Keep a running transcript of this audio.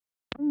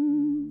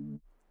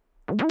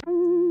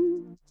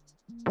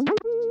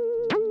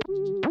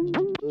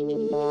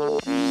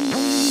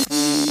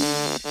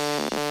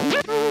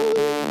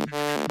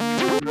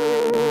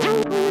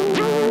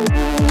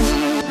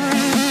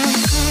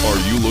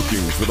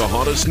for the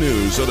hottest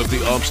news out of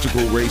the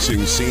obstacle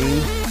racing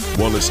scene?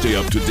 Want to stay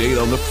up to date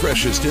on the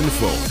freshest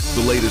info,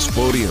 the latest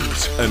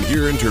podiums, and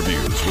hear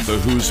interviews with the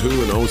who's who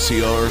in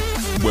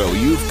OCR? Well,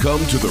 you've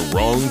come to the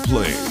wrong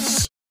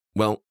place.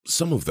 Well,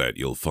 some of that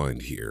you'll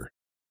find here.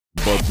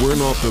 But we're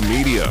not the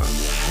media.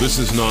 This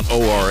is not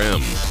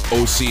ORM,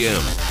 OCM,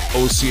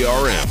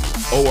 OCRM,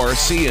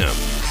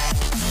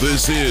 ORCM.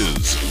 This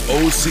is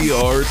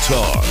OCR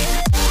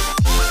Talk.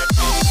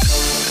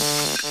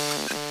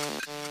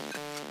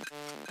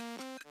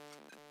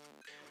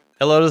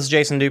 Hello, this is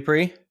Jason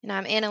Dupree. And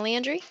I'm Anna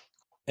Landry.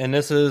 And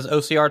this is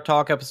OCR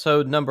Talk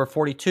episode number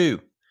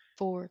 42.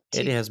 42.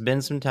 It has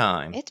been some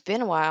time. It's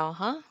been a while,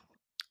 huh?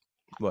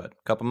 What,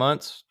 a couple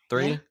months?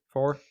 3,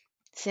 4?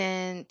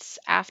 Since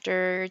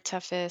after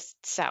Toughest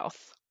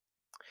South.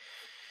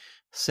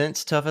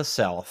 Since Toughest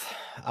South.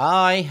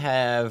 I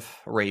have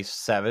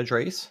raced Savage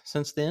Race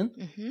since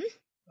then.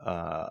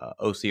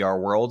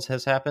 OCR Worlds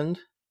has happened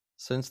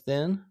since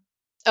then.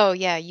 Oh,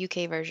 yeah,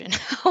 UK version.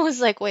 I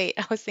was like, wait,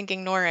 I was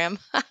thinking NORAM.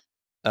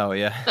 Oh,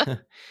 yeah.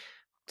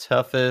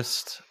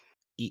 Toughest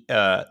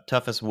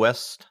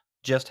West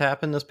just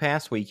happened this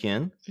past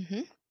weekend.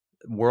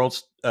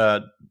 World's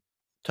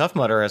Tough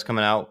Mudder has come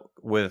out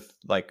with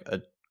like a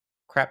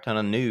crap ton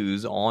of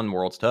news on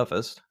World's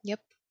Toughest.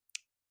 Yep.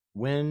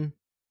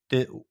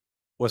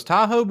 Was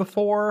Tahoe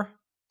before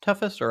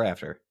Toughest or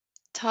after?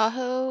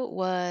 Tahoe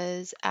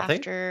was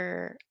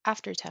after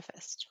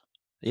Toughest.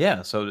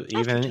 Yeah, so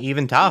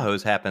even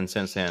Tahoe's happened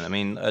since then. I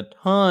mean, a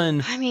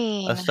ton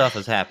of stuff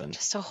has happened.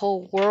 Just a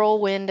whole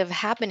whirlwind of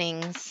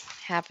happenings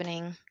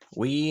happening.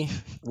 We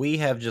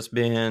have just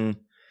been.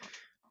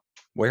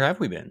 Where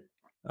have we been?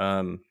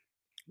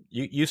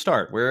 You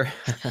start. Where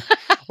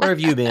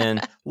have you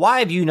been? Why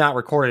have you not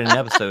recorded an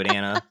episode,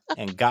 Anna,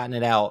 and gotten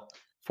it out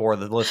for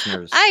the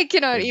listeners? I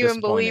cannot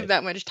even believe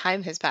that much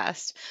time has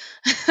passed.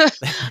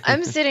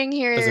 I'm sitting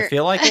here. Does it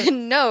feel like it?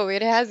 No,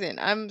 it hasn't.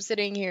 I'm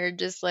sitting here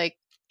just like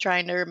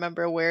trying to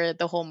remember where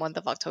the whole month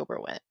of October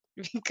went,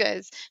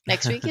 because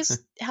next week is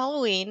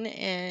Halloween,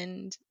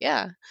 and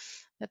yeah,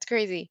 that's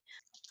crazy.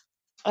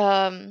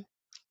 But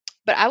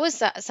I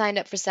was signed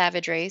up for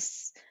Savage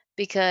Race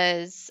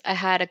because I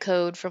had a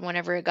code from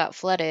whenever it got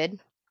flooded,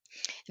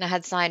 and I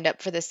had signed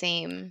up for the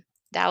same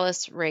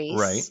Dallas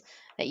race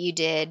that you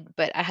did,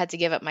 but I had to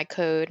give up my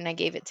code, and I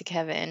gave it to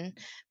Kevin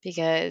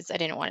because I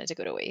didn't want it to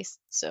go to waste.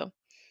 So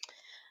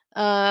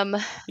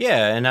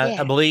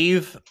I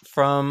believe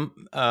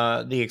from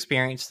the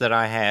experience that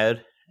I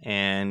had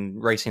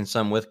and racing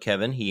some with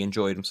Kevin, he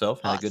enjoyed himself,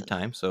 had a good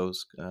time, so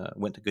it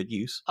went to good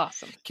use.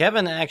 Awesome.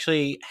 Kevin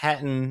actually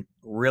hadn't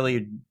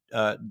really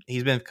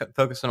he's been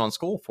focusing on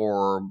school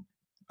for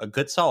a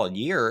good solid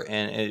year,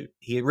 and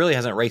he really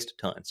hasn't raced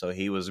a ton, so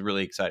he was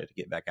really excited to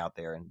get back out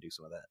there and do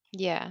some of that.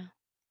 Yeah,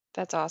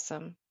 that's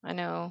awesome. I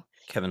know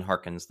Kevin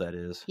Harkins, that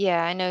is.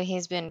 Yeah, I know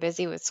he's been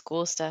busy with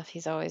school stuff.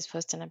 He's always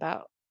posting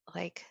about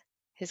like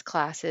his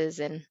classes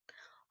and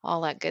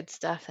all that good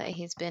stuff that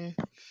he's been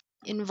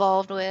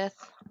involved with.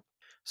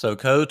 So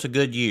code to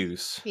good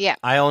use. Yeah.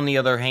 I, on the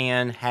other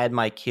hand, had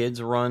my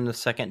kids run the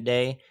second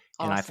day,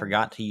 and I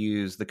forgot to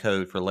use the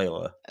code for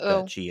Layla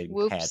that she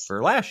had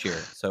for last year.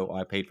 So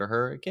I paid for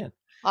her again.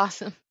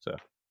 Awesome. So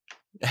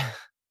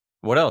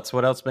what else?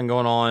 What else been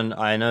going on?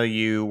 I know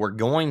you were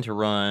going to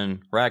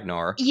run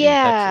Ragnar.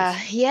 Yeah,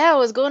 I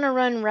was going to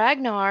run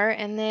Ragnar,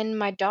 and then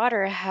my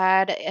daughter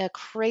had a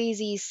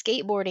crazy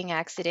skateboarding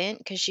accident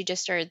because she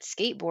just started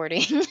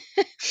skateboarding.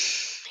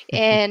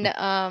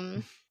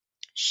 And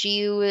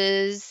she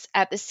was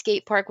at the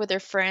skate park with her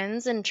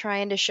friends and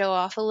trying to show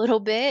off a little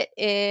bit,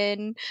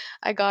 and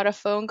I got a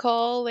phone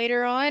call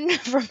later on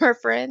from her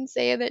friend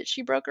saying that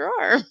she broke her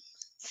arm.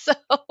 So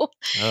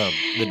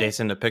did they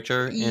send a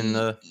picture in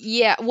the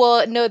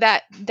well, no,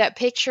 that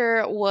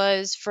picture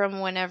was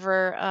from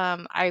whenever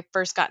I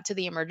first got to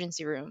the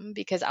emergency room,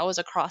 because I was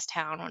across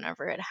town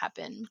whenever it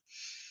happened.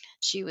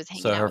 She was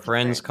hanging out. So her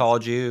friends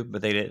called you,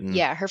 but they didn't.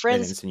 Yeah, her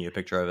friends didn't send you a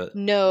picture of it.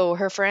 No,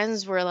 her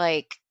friends were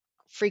like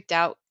freaked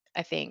out,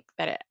 I think,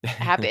 that it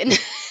happened.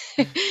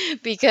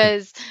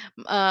 Because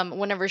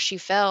whenever she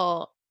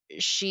fell,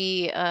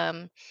 she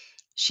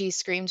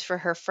screamed for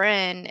her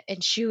friend,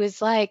 and she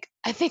was like,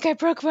 "I think I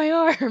broke my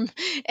arm."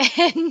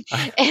 And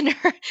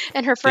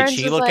her friend, did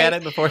she look at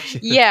it before she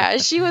Yeah,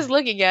 she was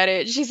looking at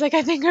it. She's like,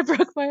 "I think I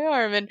broke my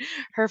arm." And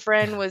her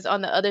friend was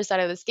on the other side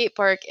of the skate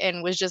park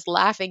and was just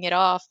laughing it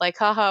off, like,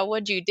 "Haha,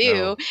 what'd you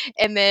do?"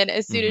 And then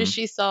as soon as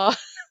she saw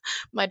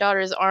my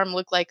daughter's arm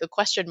look like a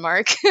question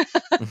mark,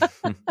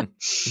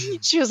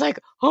 she was like,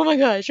 "Oh my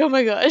gosh, oh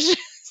my gosh."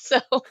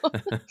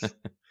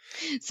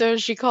 So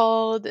she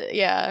called,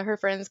 her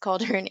friends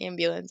called her an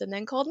ambulance and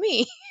then called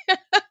me.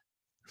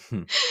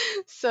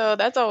 So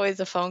that's always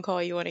a phone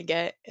call you want to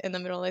get in the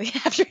middle of the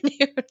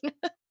afternoon.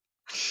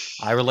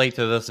 I relate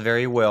to this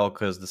very well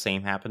because the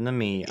same happened to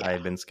me. Yeah. I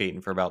had been skating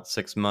for about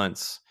 6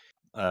 months,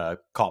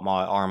 caught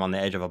my arm on the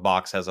edge of a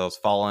box as I was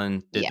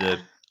falling, did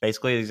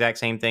basically the exact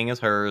same thing as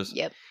hers.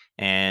 Yep.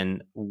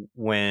 And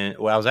when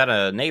I was at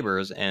a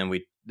neighbor's, and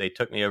they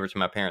took me over to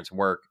my parents'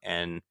 work,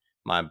 and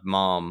my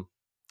mom,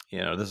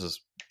 this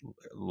is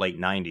late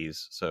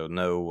 90s. So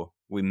no,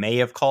 we may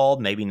have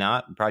called, maybe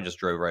not. Probably just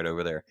drove right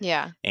over there.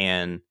 Yeah.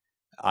 And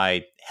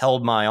I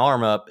held my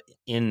arm up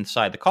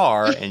inside the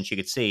car and she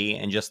could see,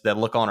 and just that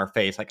look on her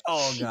face, like,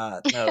 oh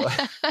God, no.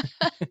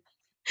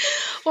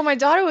 Well, my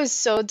daughter was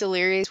so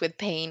delirious with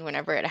pain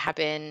whenever it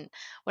happened.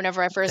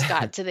 Whenever I first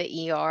got to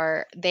the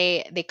ER,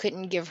 they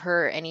couldn't give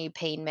her any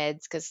pain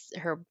meds because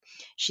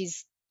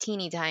she's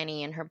teeny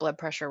tiny and her blood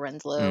pressure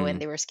runs low, and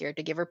they were scared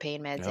to give her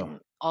pain meds and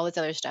all this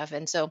other stuff.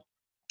 And so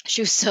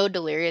she was so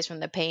delirious from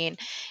the pain,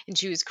 and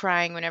she was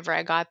crying whenever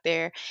I got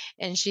there.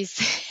 And she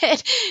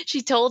said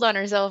she told on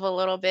herself a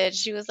little bit.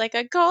 She was like,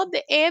 I called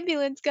the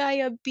ambulance guy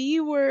a B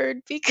word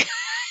because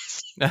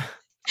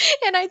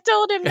and I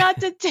told him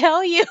not to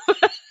tell you.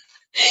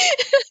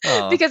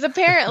 Because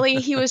apparently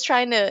he was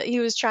trying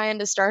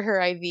to start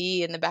her IV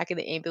in the back of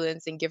the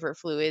ambulance and give her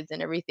fluids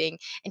and everything,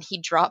 and he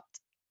dropped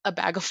a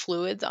bag of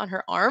fluids on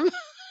her arm.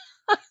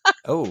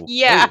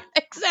 Yeah,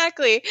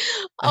 exactly.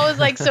 I was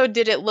like, so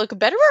did it look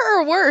better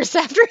or worse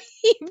after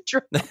he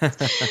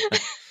dropped?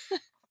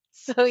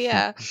 So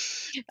yeah.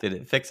 Did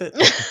it fix it?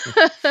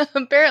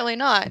 Apparently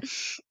not.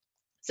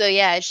 So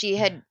yeah, she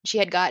had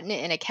gotten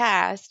it in a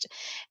cast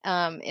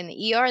in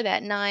the ER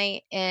that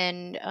night,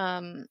 and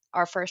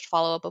our first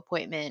follow-up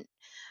appointment,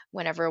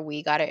 whenever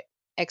we got it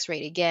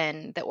x-rayed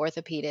again, the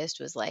orthopedist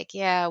was like,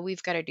 yeah,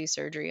 we've got to do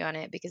surgery on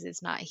it because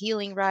it's not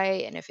healing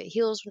right, and if it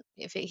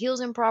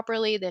heals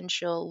improperly, then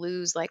she'll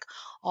lose like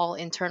all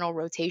internal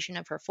rotation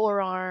of her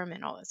forearm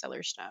and all this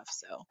other stuff.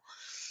 So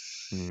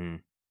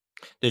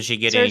Did she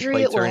get surgery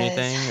any plates or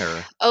anything?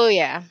 Or oh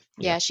yeah,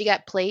 she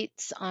got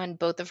plates on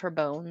both of her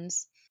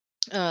bones,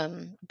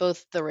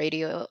 both the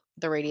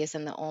radius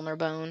and the ulnar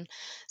bone.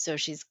 So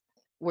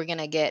we're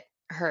gonna get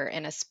her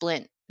in a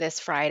splint this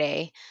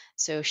Friday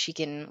so she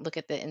can look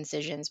at the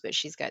incisions, but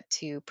she's got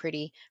two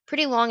pretty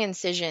long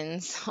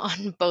incisions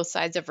on both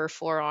sides of her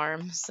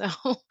forearm. So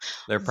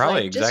they're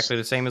probably exactly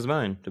the same as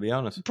mine, to be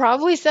honest.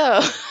 Probably so.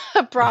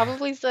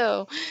 Probably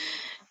so.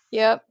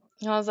 Yep.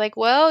 I was like,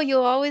 well,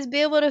 you'll always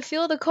be able to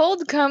feel the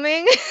cold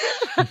coming.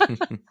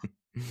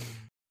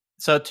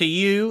 So to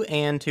you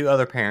and to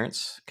other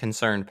parents,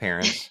 concerned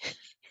parents,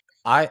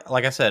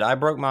 like I said, I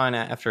broke mine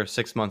after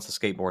 6 months of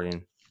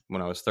skateboarding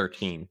when I was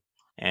 13,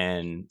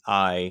 and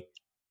I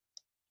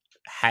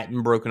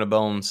hadn't broken a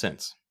bone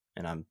since,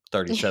 and I'm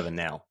 37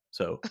 now.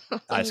 So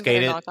I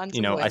skated,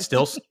 I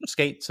still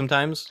skate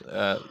sometimes.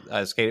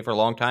 I skated for a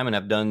long time and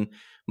have done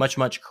much,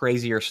 much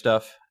crazier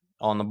stuff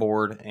on the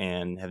board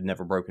and have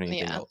never broken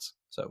anything else.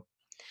 So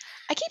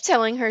I keep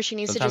telling her she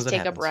needs to just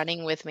take up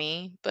running with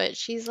me, but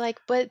she's like,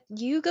 but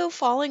you go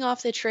falling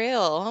off the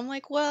trail. I'm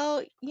like,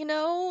 well,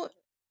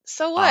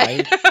 so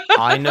what?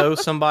 I know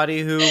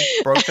somebody who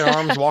broke their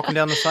arms walking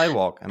down the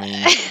sidewalk. I mean,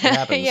 it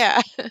happens.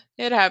 Yeah,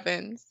 it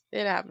happens.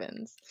 It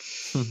happens.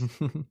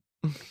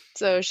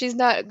 So she's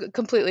not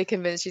completely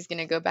convinced she's going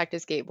to go back to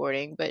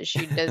skateboarding, but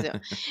she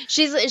doesn't.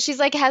 she's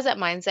like has that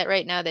mindset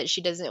right now that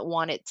she doesn't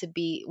want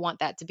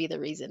that to be the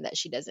reason that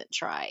she doesn't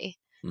try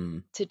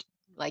to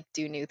like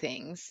do new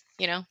things,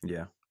 Yeah,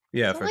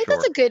 so, for like,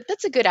 sure.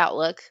 That's a good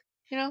outlook,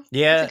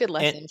 Yeah, it's a good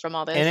lesson from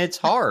all this. And it's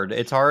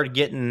hard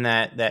getting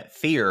that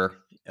fear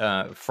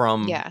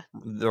from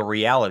the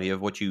reality of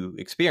what you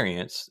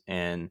experience,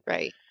 and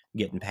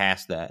getting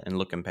past that and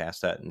looking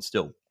past that and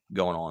still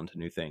going on to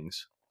new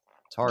things.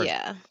 It's hard.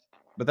 Yeah,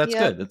 but that's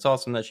good. It's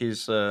awesome that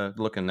she's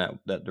looking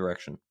that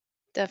direction.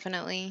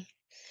 Definitely.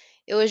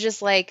 It was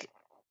just like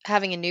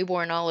having a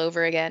newborn all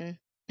over again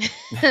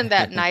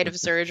that night of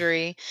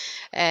surgery,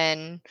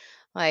 and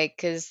like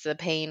because the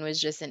pain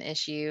was just an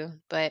issue,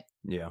 but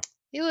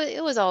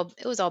it was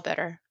all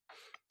better.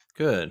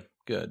 Good.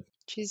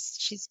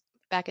 She's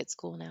back at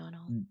school now and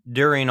all.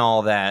 During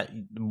all that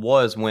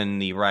was when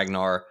the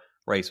Ragnar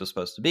race was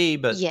supposed to be,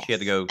 but she had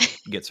to go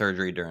get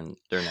surgery during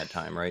that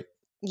time, right?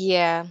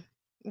 Yeah,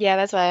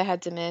 that's why I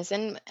had to miss,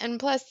 and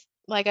plus,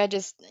 like, I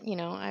just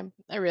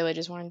I really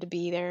just wanted to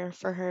be there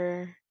for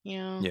her,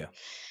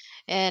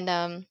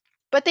 and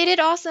but they did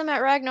awesome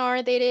at Ragnar.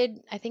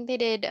 I think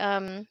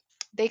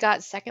they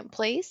got second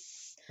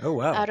place. Oh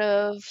wow! Out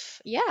of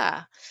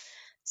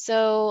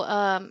so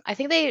I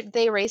think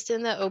they raced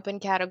in the open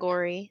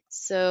category.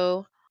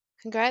 So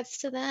congrats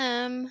to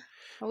them.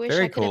 I wish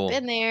I could have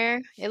been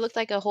there. It looked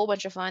like a whole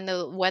bunch of fun.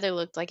 The weather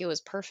looked like it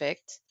was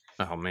perfect.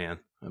 Oh man,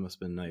 that must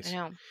have been nice. I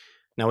know.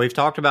 Now we've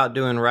talked about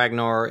doing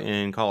Ragnar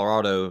in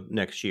Colorado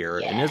next year,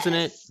 and isn't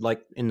it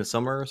like in the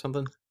summer or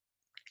something?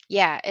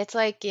 Yeah, it's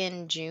like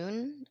in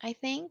June, I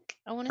think.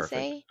 I want to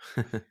say.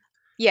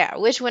 Yeah,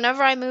 which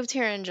whenever I moved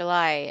here in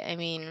July, I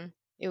mean,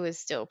 it was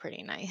still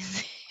pretty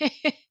nice.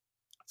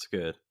 That's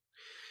good.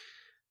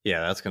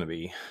 Yeah, that's gonna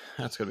be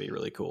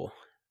really cool.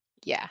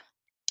 Yeah,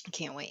 I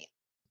can't wait.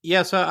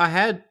 Yeah, so I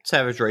had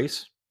Savage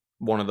Race,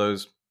 one of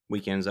those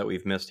weekends that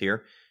we've missed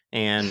here,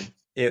 and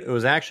it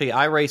was actually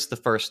I raced the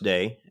first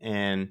day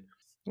and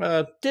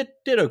did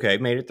okay,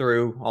 made it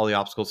through all the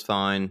obstacles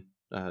fine.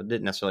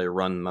 Didn't necessarily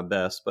run my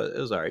best, but it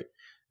was all right.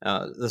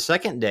 The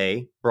second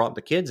day brought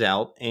the kids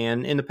out,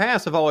 and in the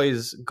past I've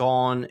always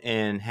gone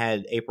and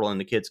had April and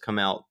the kids come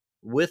out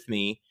with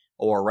me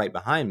or right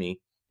behind me.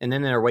 And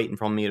then they're waiting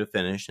for me to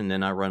finish, and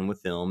then I run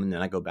with them, and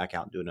then I go back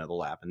out and do another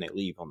lap, and they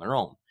leave on their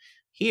own.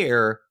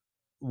 Here,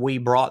 we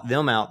brought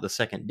them out the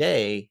second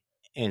day,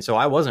 and so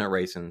I wasn't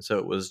racing. So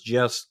it was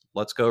just,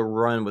 let's go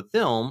run with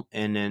them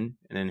and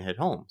then head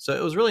home. So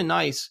it was really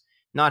nice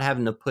not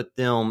having to put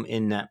them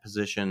in that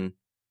position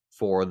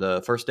for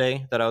the first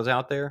day that I was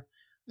out there,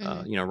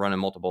 running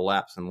multiple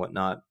laps and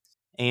whatnot.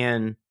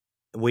 And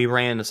we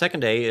ran the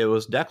second day. It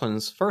was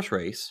Declan's first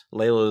race.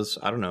 Layla's,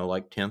 I don't know,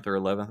 like 10th or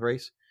 11th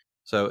race.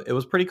 So it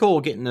was pretty cool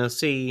getting to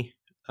see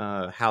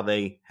how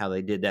they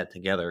did that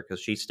together, because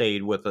she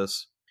stayed with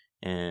us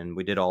and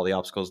we did all the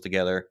obstacles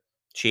together.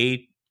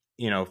 She,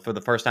 for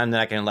the first time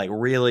that I can like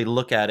really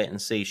look at it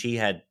and see, she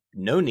had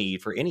no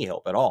need for any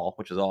help at all,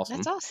 which is awesome.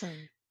 That's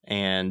awesome.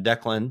 And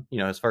Declan,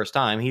 his first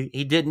time,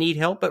 he did need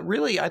help, but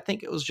really I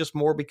think it was just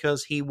more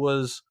because he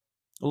was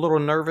a little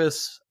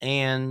nervous,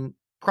 and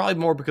probably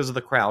more because of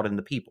the crowd and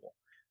the people.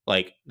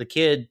 Like, the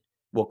kid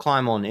will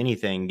climb on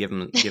anything, give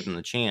him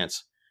the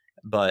chance.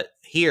 But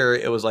here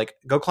it was like,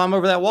 go climb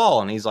over that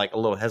wall, and he's like a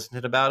little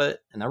hesitant about it.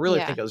 And I really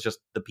think it was just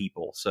the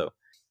people. So,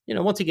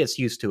 once he gets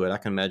used to it, I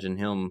can imagine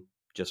him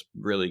just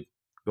really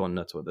going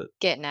nuts with it.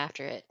 Getting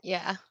after it.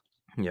 Yeah.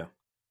 Yeah.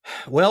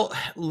 Well,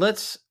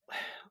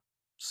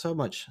 so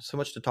much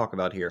to talk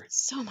about here.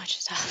 So much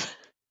stuff.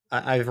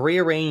 I've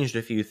rearranged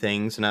a few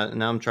things, and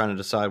now I'm trying to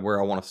decide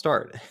where I want to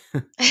start.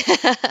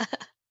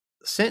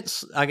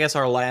 Since, I guess,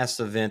 our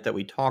last event that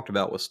we talked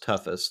about was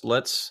Toughest,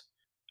 let's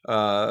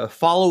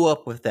follow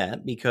up with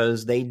that,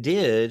 because they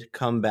did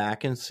come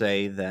back and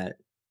say that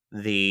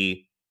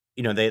they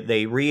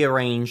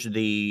rearranged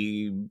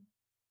the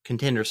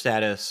contender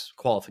status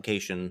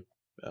qualification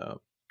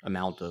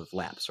amount of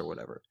laps or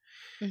whatever.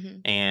 Mm-hmm.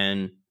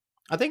 And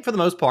I think for the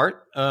most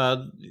part,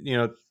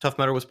 Tough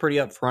Mudder was pretty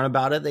upfront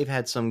about it. They've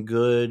had some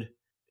good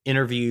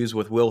interviews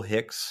with Will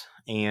Hicks,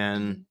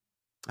 and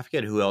I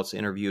forget who else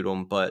interviewed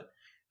him, but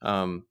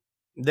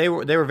they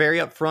were very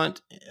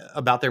upfront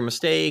about their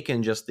mistake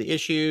and just the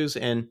issues.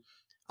 And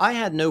I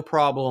had no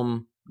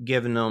problem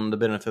giving them the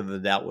benefit of the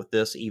doubt with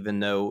this, even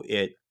though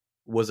it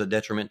was a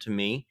detriment to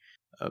me,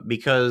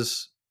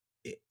 because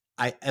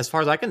as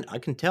far as I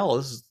can tell,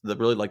 this is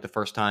really like the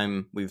first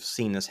time we've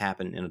seen this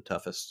happen in a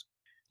Toughest.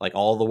 Like,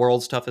 all the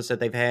world's toughest that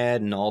they've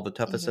had and all the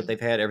toughest that they've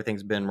had,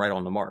 everything's been right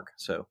on the mark.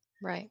 So,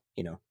 right.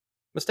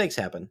 Mistakes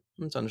happen.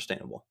 It's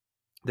understandable.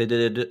 They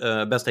did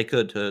best they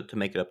could to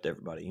make it up to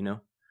everybody,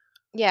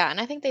 Yeah, and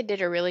I think they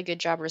did a really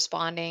good job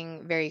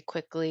responding very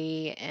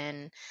quickly,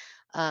 and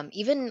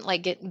even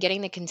like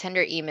getting the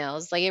contender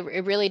emails. Like,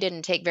 it really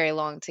didn't take very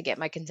long to get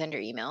my contender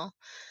email.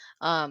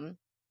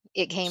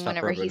 It came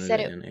whenever he said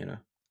it.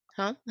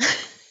 Huh?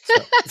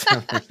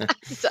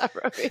 Stop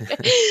rubbing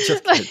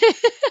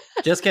it.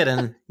 Just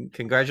kidding.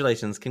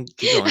 Congratulations. Keep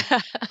going.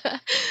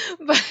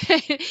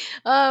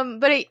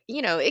 But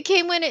it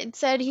came when it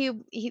said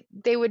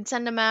they would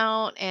send them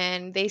out,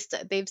 and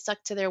they've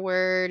stuck to their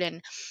word,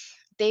 and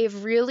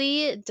they've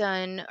really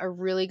done a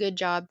really good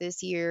job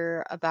this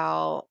year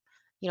about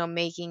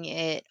making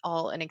it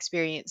all an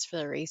experience for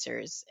the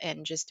racers,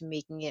 and just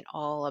making it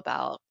all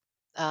about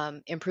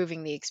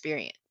improving the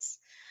experience.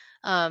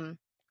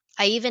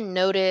 I even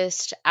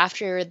noticed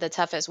after the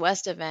Toughest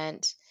West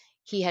event,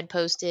 he had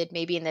posted,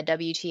 maybe in the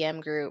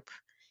WTM group,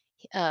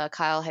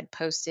 Kyle had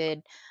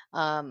posted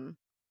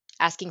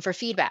asking for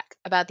feedback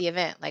about the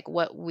event, like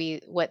what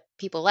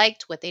people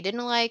liked, what they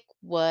didn't like,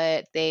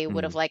 what they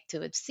would have liked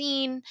to have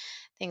seen,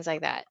 things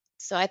like that.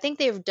 So I think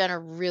they've done a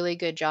really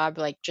good job,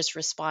 like, just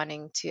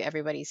responding to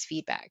everybody's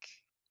feedback.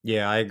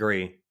 Yeah, I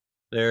agree.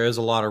 There is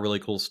a lot of really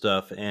cool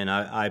stuff, and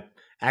I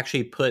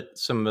actually put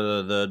some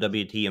of the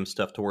WTM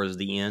stuff towards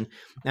the end.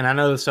 And I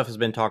know this stuff has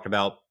been talked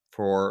about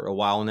for a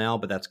while now,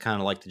 but that's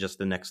kind of like just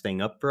the next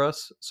thing up for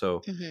us.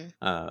 So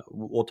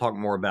we'll talk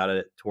more about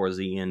it towards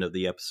the end of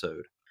the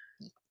episode.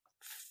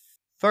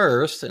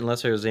 First,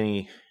 unless there's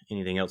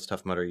anything else,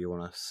 Tough Mudder, you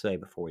want to say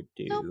before we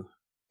do? Nope,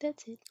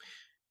 that's it.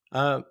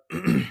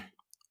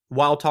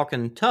 While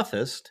talking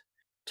Toughest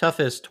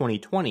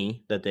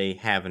 2020 that they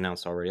have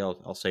announced already,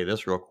 I'll say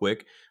this real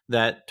quick,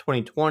 that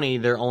 2020,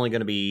 they're only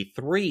going to be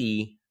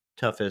 3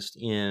 Toughest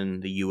in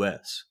the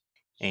U.S.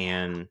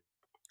 And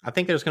I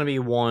think there's going to be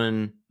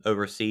 1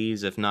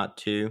 overseas, if not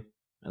 2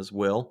 as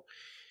well.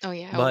 Oh,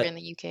 yeah, over in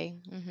the UK.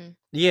 Mm-hmm.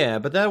 Yeah,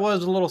 but that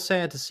was a little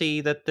sad to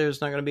see that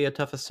there's not going to be a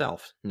Toughest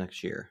South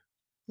next year.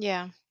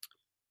 Yeah.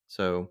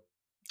 So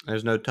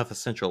there's no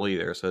Toughest Central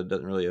either, so it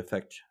doesn't really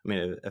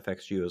it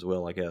affects you as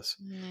well, I guess.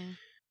 Yeah.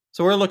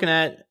 So we're looking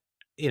at,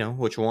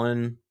 which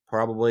one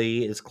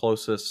probably is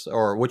closest,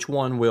 or which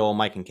one will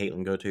Mike and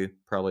Caitlin go to,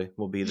 probably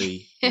will be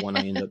the one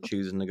I end up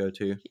choosing to go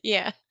to.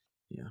 Yeah.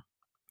 Yeah.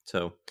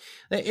 So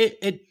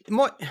it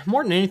more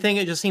than anything,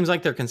 it just seems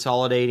like they're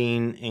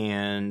consolidating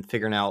and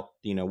figuring out,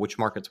 which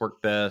markets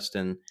work best.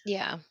 And,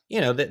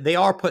 they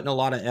are putting a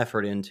lot of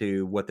effort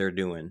into what they're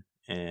doing,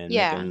 and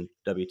making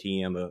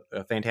WTM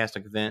a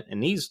fantastic event.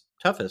 And these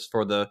Toughest,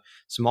 for the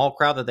small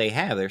crowd that they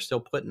have, they're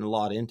still putting a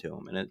lot into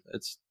them. And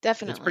it's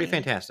definitely, it's pretty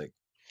fantastic.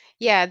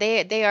 Yeah,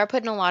 they are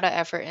putting a lot of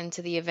effort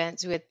into the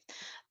events, with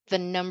the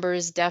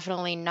numbers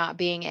definitely not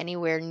being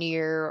anywhere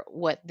near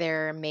what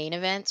their main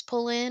events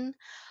pull in.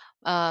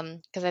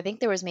 Because I think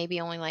there was maybe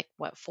only like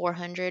what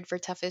 400 for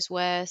Toughest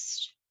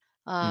West,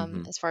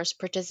 Hmm. as far as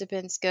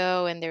participants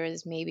go, and there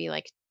was maybe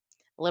like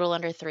a little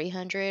under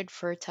 300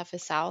 for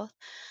Toughest South.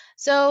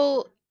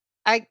 So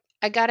I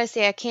gotta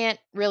say I can't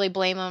really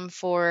blame them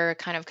for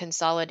kind of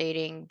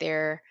consolidating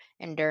their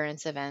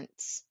endurance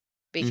events,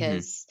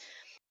 Hmm. because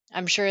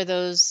I'm sure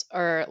those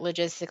are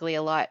logistically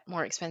a lot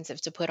more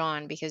expensive to put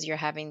on, because you're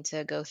having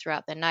to go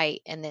throughout the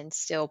night and then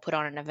still put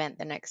on an event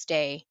the next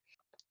day.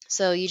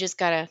 So you just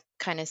gotta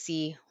kind of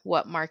see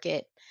what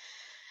market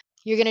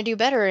you're gonna do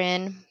better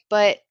in.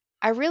 But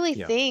I really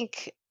Yeah.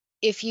 think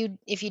if you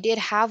did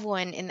have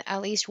one, in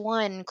at least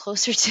one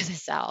closer to the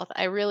south,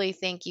 I really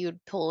think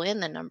you'd pull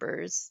in the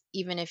numbers,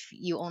 even if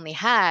you only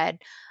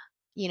had,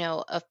 you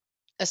know,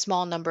 a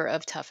small number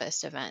of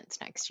toughest events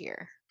next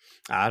year.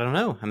 I don't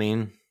know. I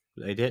mean,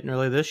 they didn't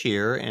really this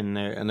year, and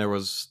there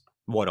was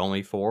what,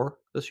 only 4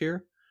 this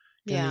year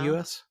in the Yeah.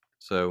 U.S.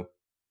 So,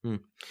 hmm.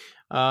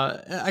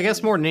 I guess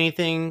Mm. more than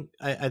anything,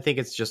 I think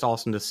it's just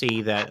awesome to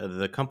see that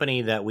the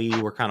company that we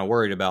were kind of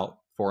worried about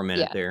for a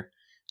minute Yeah. there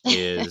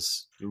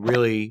is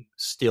really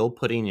still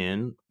putting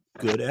in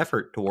good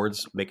effort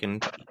towards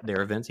making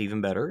their events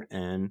even better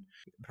and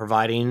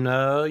providing,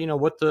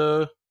 what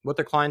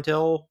their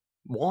clientele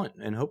want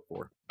and hope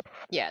for.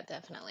 Yeah,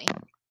 definitely.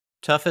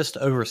 Toughest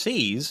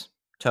overseas,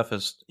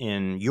 toughest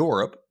in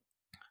Europe,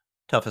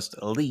 toughest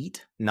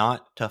elite,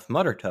 not Tough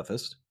Mudder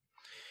toughest.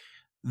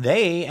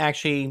 They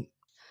actually,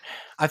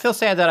 I feel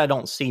sad that I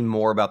don't see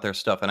more about their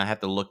stuff, and I have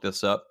to look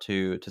this up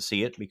to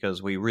see it,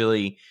 because we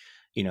really,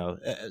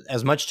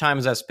 as much time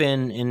as I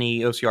spend in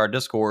the OCR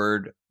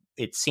Discord,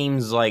 it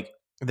seems like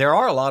there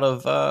are a lot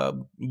of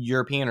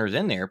Europeaners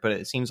in there, but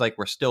it seems like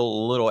we're still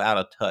a little out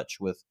of touch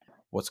with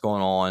what's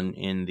going on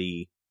in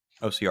the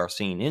OCR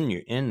scene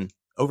in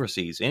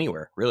overseas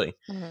anywhere really.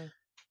 Hmm.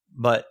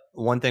 But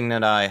one thing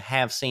that I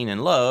have seen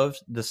and loved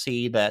to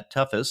see that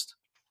Toughest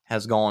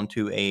has gone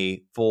to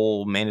a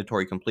full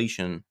mandatory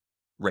completion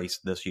race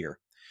this year.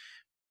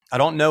 I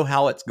don't know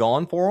how it's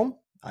gone for them.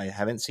 I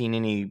haven't seen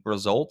any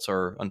results,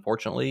 or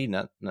unfortunately,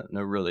 no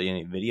really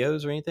any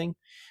videos or anything.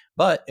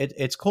 But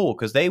it's cool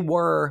because they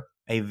were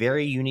a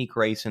very unique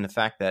race in the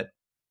fact that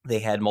they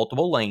had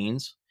multiple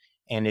lanes,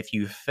 and if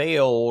you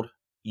failed,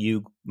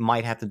 you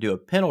might have to do a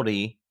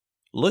penalty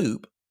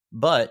loop.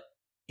 But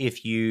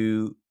if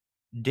you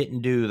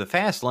didn't do the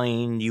fast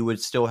lane, you would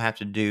still have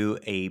to do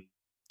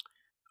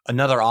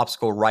another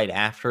obstacle right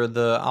after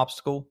the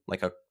obstacle,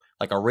 like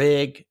a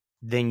rig.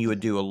 Then you would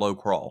Hmm. do a low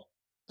crawl,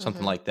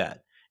 something Hmm. like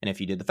that. And if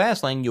you did the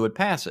fast lane, you would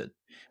pass it.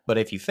 But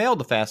if you failed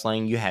the fast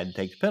lane, you had to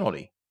take the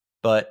penalty.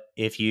 But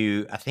I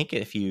think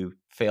if you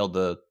failed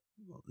the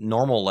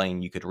normal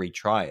lane, you could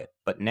retry it.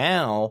 But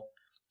now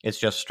it's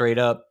just straight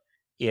up.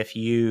 If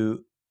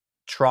you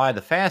try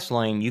the fast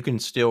lane, you can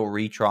still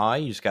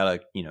retry. You just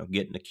gotta,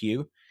 get in the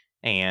queue.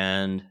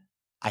 And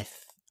I th-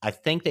 I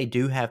think they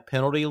do have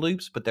penalty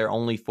loops, but they're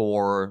only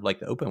for like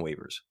the open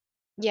waivers.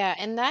 Yeah,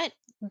 and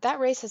that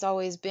race has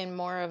always been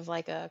more of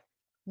like a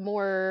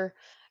more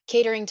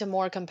catering to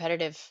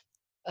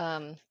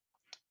um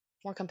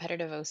more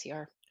competitive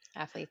OCR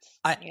athletes,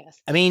 I I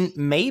guess. I mean,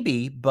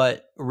 maybe,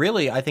 but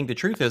really, I think the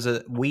truth is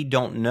that we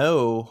don't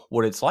know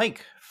what it's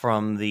like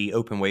from the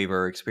open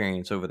waiver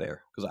experience over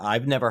there, because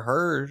I've never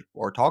heard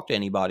or talked to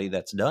anybody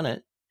that's done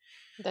it.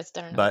 That's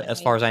done But open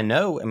as far as waiver. I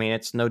know, I mean,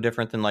 it's no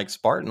different than like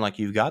Spartan. Like,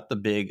 you've got the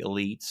big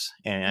elites,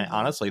 and Hmm.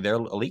 honestly, their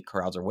elite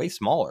crowds are way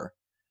smaller.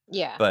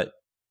 Yeah. But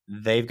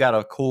they've got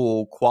a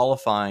cool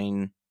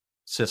qualifying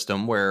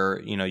system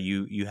where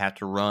you have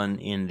to run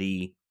in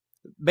the,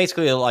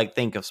 basically, like,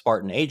 think of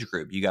Spartan age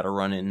group. You got to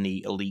run in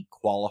the elite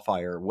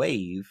qualifier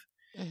wave,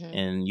 Hmm.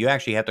 and you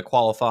actually have to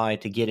qualify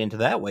to get into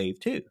that wave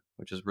too,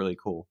 which is really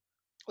cool.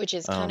 Which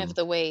is kind of Um,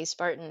 the way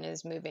Spartan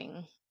is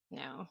moving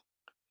now.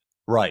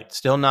 right,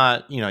 still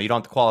not, you don't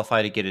have to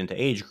qualify to get into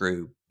age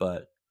group,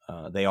 but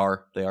they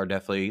are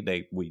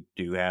definitely, we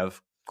do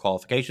have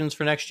qualifications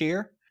for next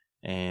year.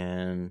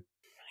 And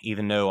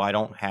even though I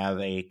don't have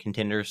a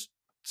contenders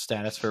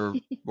status for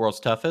World's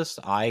Toughest,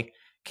 I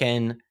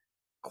did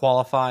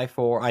qualify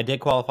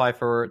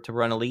for to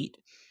run elite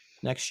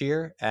next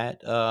year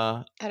at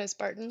At a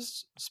Spartan.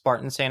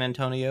 Spartan San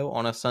Antonio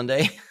on a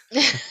Sunday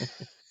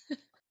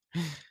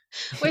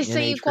Wait, so in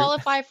you age group.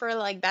 qualify for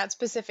like that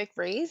specific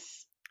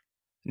race?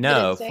 Did it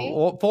No,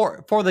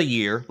 say? for the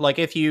year. Like,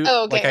 if you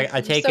Oh, like, okay.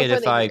 I take So it for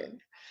if the I, year.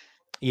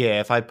 yeah,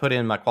 if I put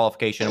in my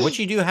qualification, which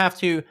you do have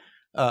to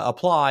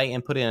apply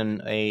and put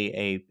in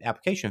a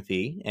application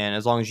fee, and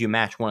as long as you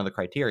match one of the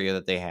criteria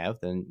that they have,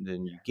 then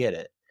you get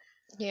it.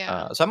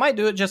 Yeah. So I might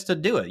do it just to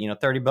do it.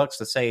 $30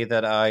 to say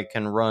that I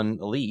can run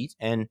elite.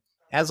 And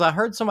as I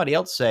heard somebody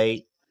else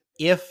say,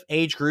 if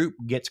age group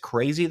gets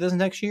crazy this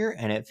next year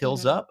and it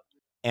fills Hmm. up,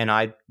 and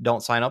I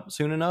don't sign up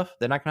soon enough,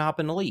 then I can hop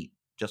in elite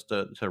just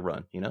to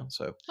run.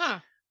 So Huh.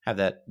 have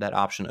that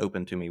option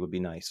open to me would be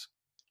nice.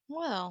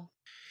 Well,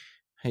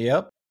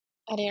 Yep.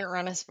 I didn't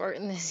run a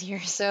Spartan this year,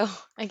 so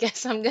I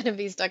guess I'm gonna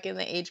be stuck in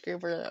the age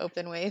group or the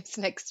open waves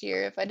next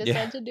year if I Yeah.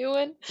 decide to do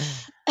one.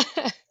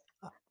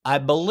 I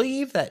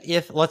believe that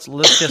if let's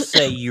just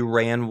say you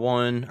ran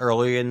one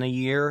earlier in the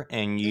year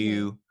and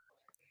you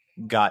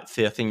got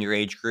 5th in your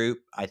age group,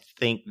 I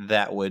think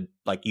that would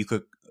like you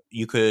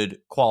could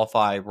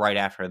qualify right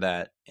after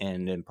that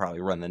and then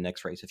probably run the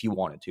next race if you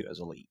wanted to as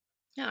elite.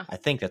 Yeah. I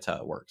think that's how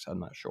it works. I'm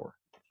not sure.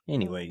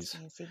 Anyways,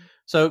 Fancy.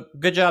 so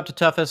good job to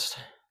Toughest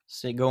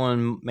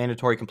going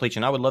mandatory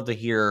completion. I would love to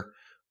hear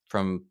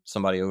from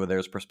somebody over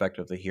there's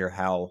perspective to hear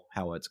how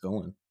it's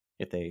going,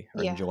 if they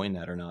are enjoying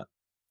that or not.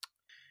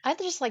 I'd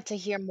just like to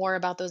hear more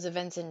about those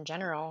events in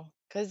general,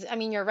 because I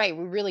mean, you're right.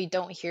 We really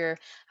don't hear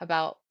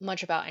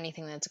much about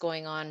anything that's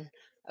going on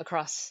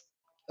across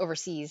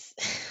overseas.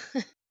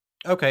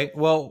 Okay,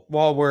 well,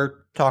 while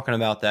we're talking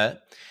about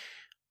that,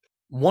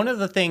 one of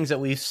the things that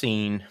we've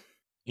seen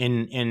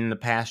in the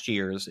past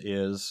years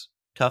is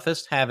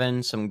Toughest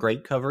having some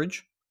great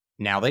coverage.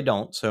 Now they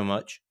don't so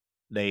much.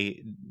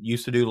 They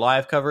used to do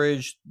live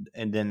coverage,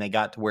 and then they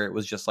got to where it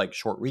was just like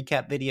short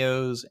recap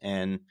videos,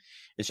 and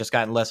it's just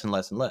gotten less and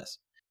less and less.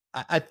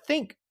 I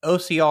think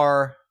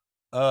OCR,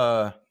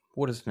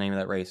 what is the name of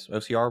that race?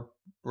 OCR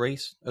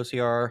race?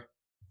 OCR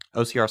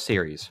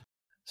series.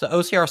 So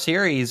OCR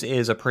series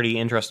is a pretty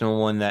interesting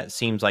one that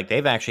seems like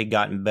they've actually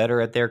gotten better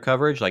at their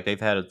coverage. Like they've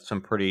had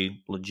some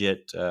pretty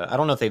legit, I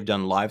don't know if they've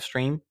done live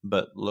stream,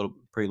 but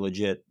pretty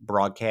legit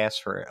broadcasts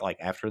for like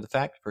after the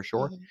fact for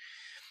sure.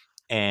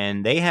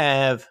 And they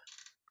have,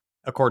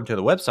 according to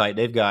the website,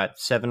 they've got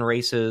 7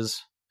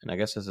 races, and I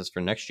guess this is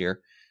for next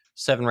year,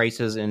 7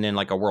 races and then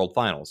like a world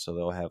finals. So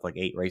they'll have like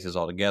 8 races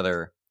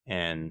altogether,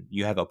 and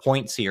you have a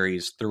point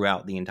series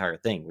throughout the entire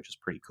thing, which is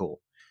pretty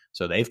cool.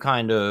 So they've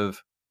kind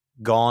of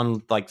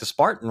gone like the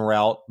Spartan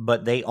route,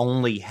 but they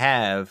only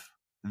have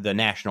the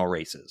national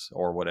races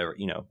or whatever,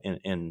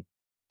 in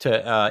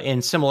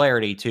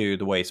similarity to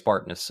the way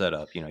Spartan is set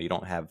up. You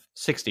don't have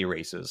 60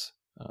 races,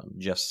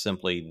 just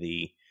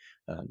simply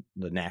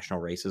the national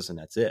races, and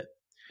that's it.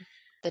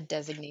 The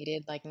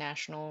designated like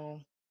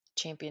national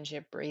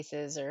championship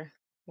races or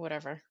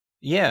whatever.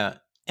 Yeah.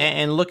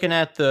 And looking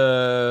at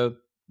the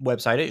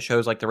website, it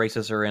shows like the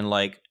races are in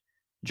like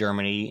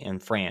Germany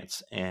and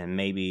France, and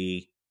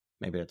maybe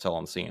that's all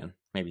I'm seeing.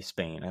 Maybe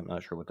Spain. I'm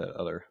not sure what that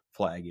other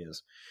flag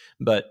is,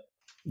 but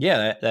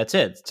yeah, that's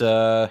it.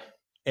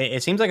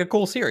 It seems like a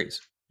cool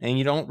series, and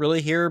you don't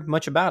really hear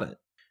much about it.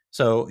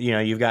 So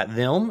you've got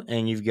them,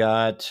 and you've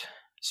got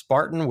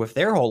Spartan with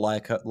their whole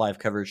live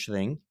coverage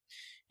thing,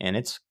 and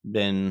it's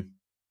been,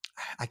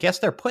 I guess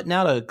they're putting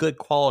out a good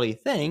quality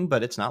thing,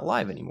 but it's not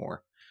live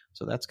anymore.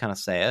 So that's kind of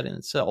sad in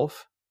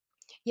itself.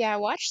 Yeah, I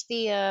watched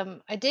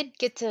I did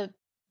get to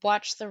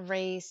watch the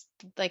race,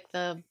 like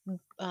the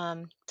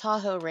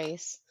Tahoe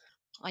race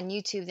on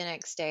YouTube the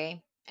next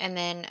day. And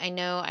then I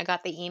know I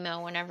got the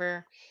email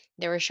whenever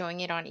they were showing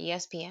it on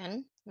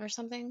ESPN or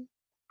something,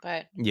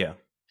 but yeah,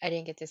 I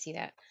didn't get to see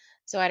that.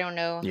 So I don't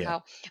know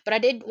how, but I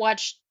did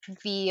watch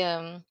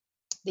the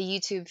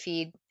YouTube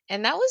feed,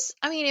 and that was,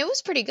 I mean, it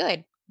was pretty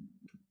good.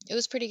 It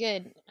was pretty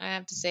good, I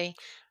have to say.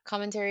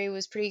 Commentary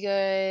was pretty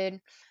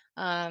good.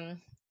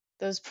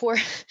 Those poor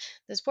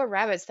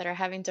rabbits that are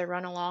having to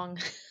run along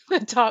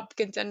with top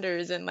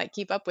contenders and like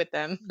keep up with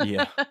them.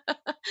 Yeah.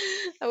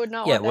 I would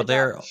not want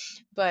that job,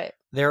 but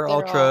they're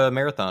ultra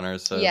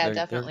marathoners, so yeah,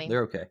 definitely.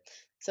 They're okay.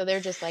 So they're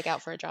just like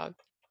out for a jog.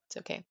 It's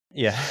okay.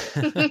 Yeah.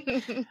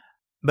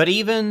 But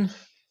even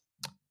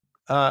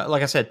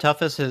like I said,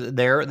 Toughest is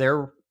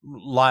their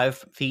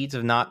live feeds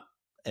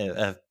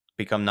have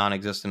become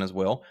non-existent as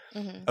well.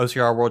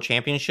 OCR World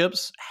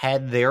Championships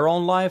had their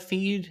own live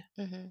feed,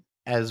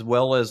 as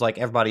well as like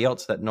everybody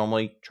else that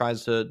normally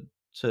tries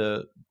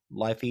to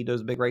live feed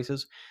those big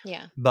races.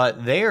 Yeah.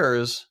 But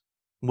theirs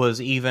was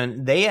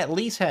they at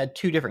least had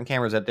 2 different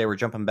cameras that they were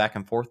jumping back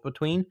and forth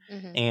between,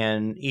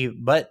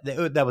 but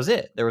that was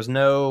it. There was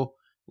no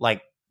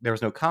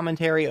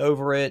commentary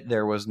over it.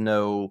 There was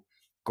no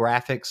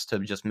graphics to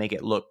just make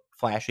it look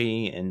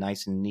flashy and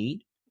nice and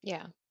neat.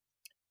 Yeah.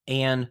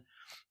 And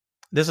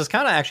this is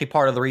kind of actually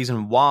part of the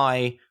reason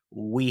why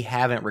we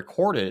haven't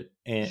recorded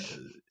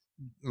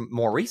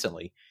more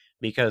recently,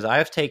 because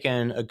I've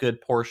taken a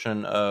good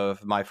portion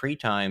of my free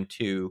time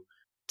to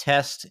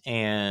test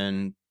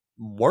and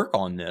work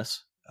on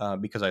this,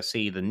 because I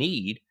see the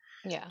need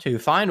to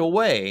find a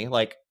way,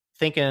 like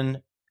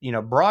thinking,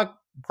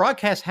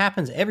 broadcast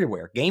happens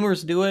everywhere.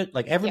 Gamers do it.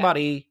 Like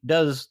everybody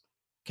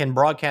can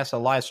broadcast a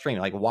live stream.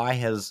 Like, why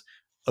has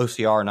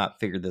OCR not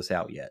figured this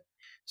out yet?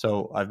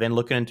 So I've been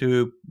looking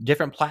into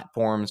different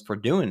platforms for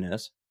doing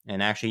this,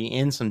 and actually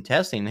in some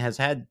testing has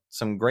had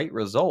some great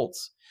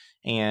results,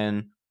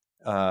 and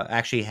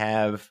actually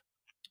have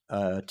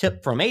a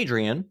tip from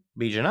Adrian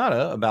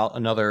Bijanata about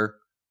another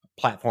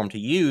platform to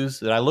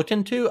use that I looked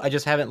into. I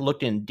just haven't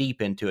looked in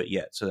deep into it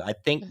yet. So I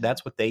think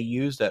that's what they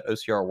used at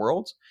OCR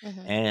Worlds.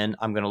 And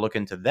I'm going to look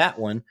into that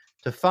one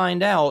to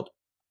find out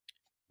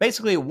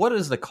basically what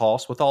is the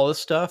cost with all this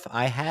stuff.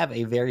 I have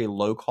a very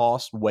low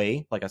cost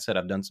way. Like I said,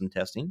 I've done some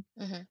testing,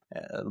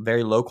 a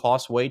very low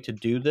cost way to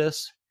do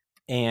this.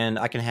 and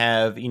I can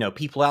have,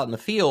 people out in the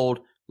field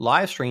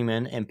live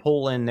streaming and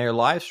pull in their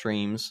live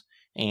streams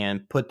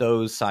and put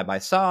those side by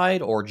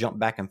side or jump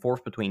back and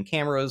forth between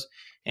cameras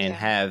and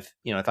have,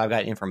 if I've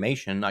got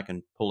information, I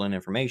can pull in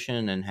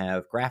information and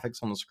have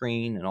graphics on the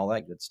screen and all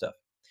that good stuff.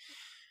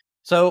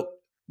 So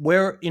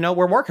we're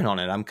working on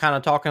it. I'm kind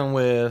of talking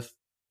with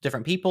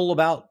different people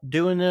about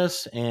doing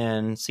this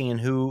and seeing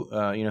who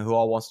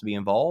all wants to be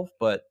involved,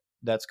 but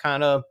that's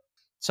kind of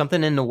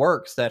something in the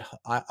works that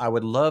I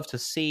would love to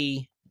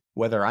see,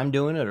 whether I'm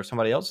doing it or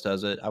somebody else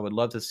does it. I would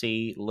love to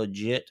see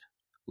legit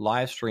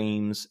live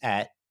streams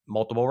at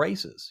multiple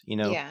races.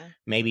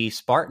 Maybe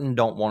Spartan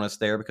don't want us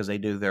there because they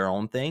do their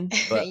own thing,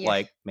 but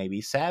like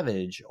maybe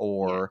Savage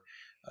or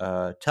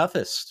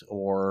Toughest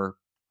or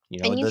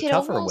and the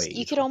tougher wave.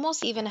 You could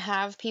almost even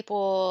have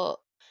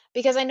people,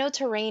 because I know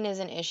terrain is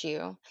an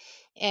issue,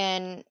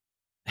 and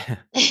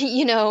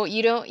you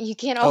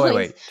can't always.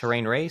 Wait,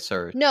 terrain race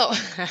or no.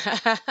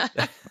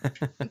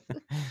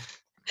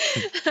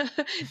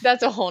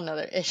 That's a whole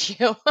nother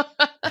issue.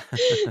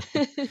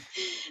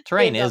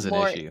 Terrain is an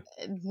issue.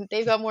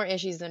 They've got more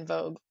issues than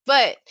Vogue,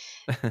 but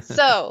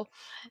so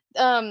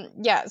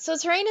so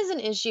terrain is an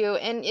issue,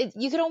 and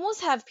you could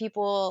almost have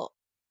people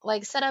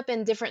like set up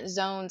in different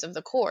zones of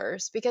the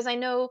course, because I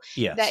know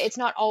that it's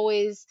not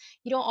always,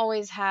 you don't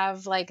always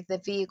have like the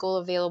vehicle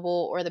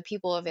available or the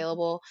people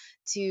available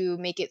to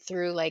make it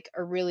through like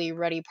a really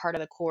ruddy part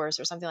of the course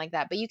or something like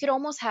that. But you could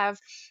almost have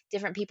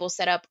different people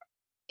set up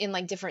in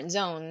like different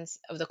zones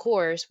of the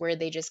course where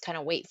they just kind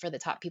of wait for the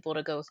top people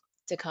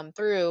to come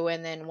through,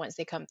 and then once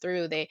they come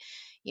through, they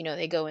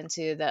go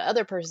into the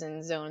other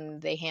person's zone,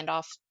 they hand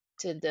off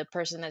to the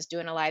person that's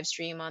doing a live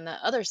stream on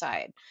the other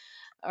side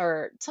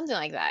or something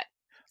like that.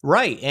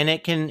 Right, and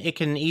it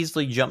can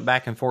easily jump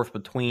back and forth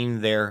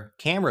between their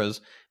cameras,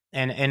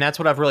 and that's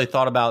what I've really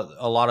thought about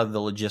a lot of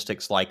the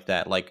logistics like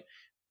that. Like,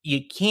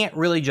 you can't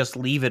really just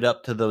leave it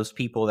up to those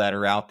people that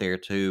are out there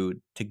to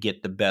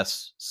get the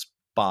best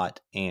spot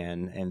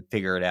and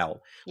figure it out.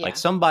 Like,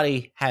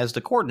 somebody has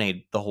to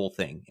coordinate the whole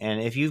thing,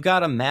 and if you've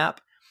got a map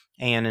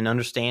and an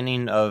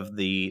understanding of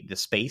the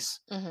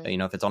space,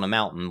 if it's on a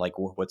mountain, like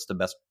what's the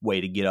best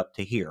way to get up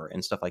to here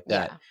and stuff like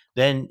that,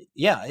 then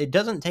it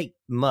doesn't take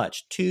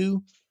much.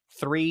 2,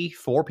 3,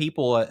 4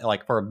 people,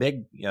 like for a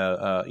big,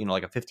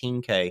 like a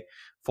 15K,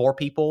 4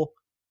 people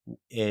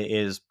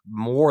is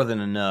more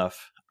than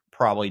enough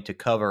probably to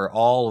cover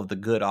all of the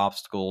good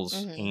obstacles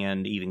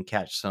and even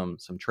catch some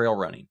trail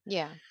running.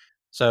 Yeah.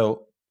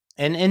 So,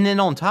 and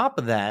then on top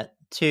of that,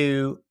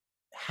 to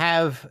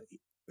have,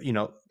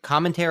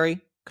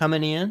 commentary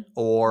coming in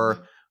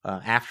or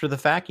after the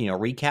fact,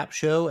 recap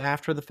show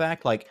after the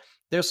fact, like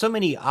there's so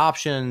many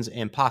options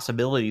and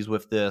possibilities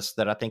with this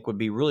that I think would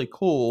be really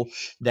cool,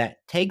 that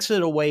takes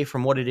it away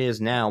from what it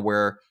is now,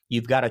 where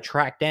you've got to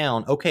track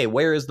down, okay,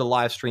 where is the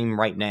live stream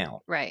right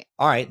now? Right.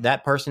 All right,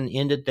 that person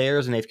ended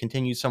theirs and they've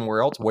continued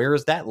somewhere else. Where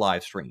is that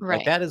live stream? Right.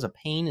 Like, that is a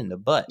pain in the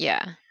butt.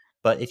 Yeah.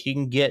 But if you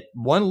can get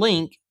one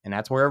link and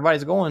that's where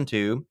everybody's going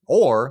to,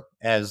 or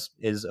as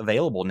is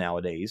available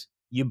nowadays,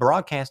 you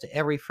broadcast to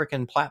every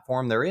freaking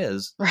platform there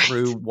is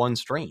through one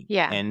stream.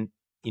 Yeah. And,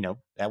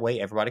 that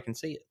way everybody can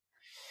see it.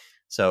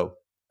 So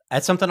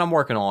that's something I'm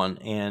working on,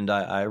 and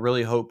I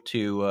really hope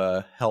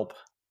to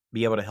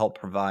be able to help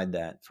provide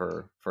that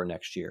for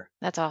next year.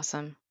 That's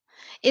awesome.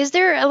 Is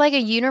there like a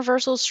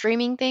universal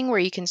streaming thing where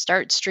you can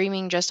start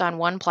streaming just on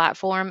one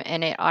platform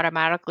and it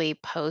automatically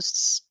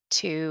posts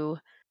to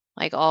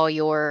like all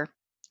your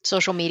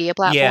social media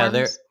platforms? Yeah,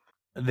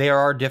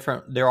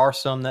 there are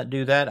some that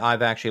do that.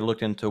 I've actually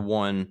looked into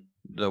one.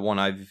 The one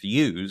I've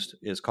used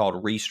is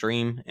called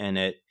Restream, and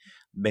it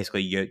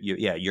basically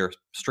you're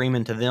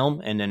streaming to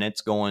them, and then it's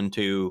going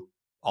to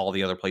all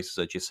the other places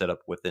that you set up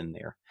within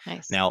there.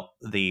 Nice. Now,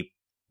 the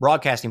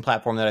broadcasting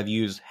platform that I've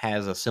used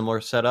has a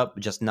similar setup,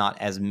 just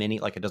not as many.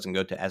 Like, it doesn't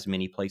go to as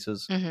many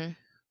places.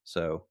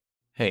 So,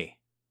 hey,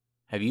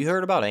 have you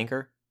heard about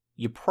Anchor?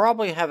 You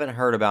probably haven't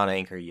heard about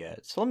Anchor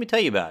yet, so let me tell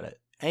you about it.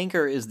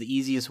 Anchor is the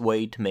easiest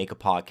way to make a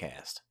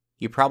podcast.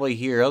 You probably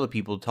hear other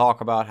people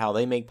talk about how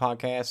they make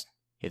podcasts.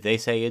 If they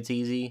say it's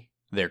easy,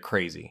 they're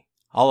crazy.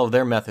 All of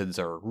their methods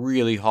are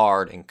really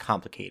hard and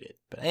complicated,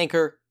 but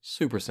Anchor,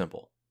 super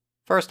simple.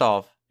 First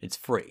off, it's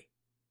free.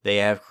 They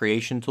have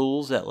creation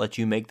tools that let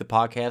you make the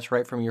podcast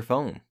right from your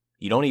phone.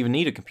 You don't even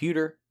need a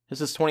computer.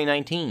 This is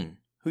 2019.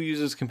 Who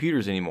uses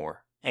computers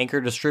anymore? Anchor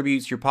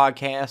distributes your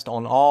podcast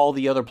on all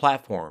the other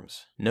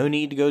platforms. No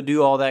need to go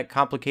do all that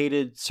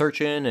complicated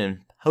searching and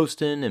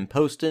hosting and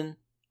posting.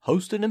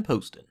 Hosting and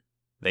posting.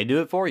 They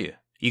do it for you.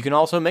 You can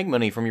also make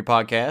money from your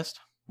podcast.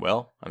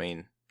 Well, I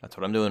mean, that's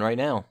what I'm doing right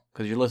now,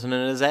 because you're listening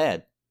to this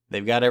ad.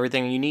 They've got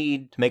everything you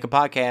need to make a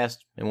podcast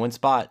in one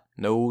spot.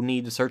 No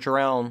need to search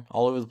around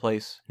all over the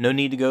place. No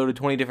need to go to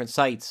 20 different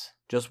sites.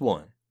 Just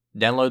one.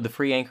 Download the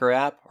free Anchor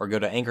app or go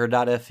to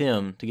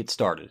anchor.fm to get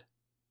started.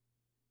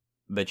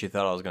 Bet you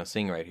thought I was going to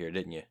sing right here,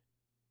 didn't you?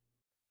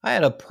 I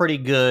had a pretty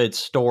good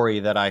story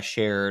that I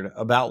shared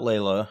about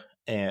Layla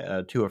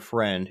to a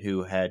friend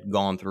who had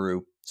gone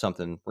through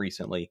something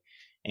recently.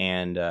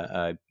 And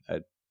I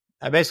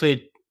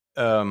basically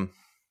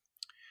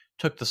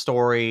took the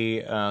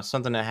story,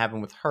 something that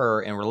happened with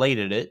her, and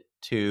related it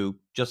to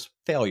just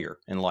failure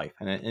in life.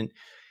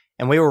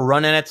 And we were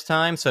running at the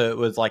time, so it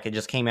was like it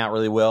just came out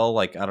really well.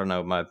 Like, I don't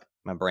know,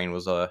 my brain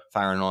was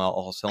firing on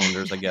all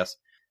cylinders, I guess.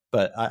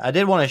 But I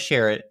did want to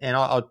share it, and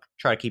I'll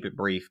try to keep it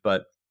brief.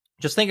 But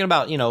just thinking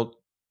about,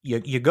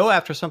 you go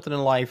after something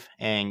in life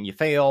and you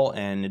fail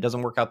and it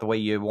doesn't work out the way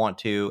you want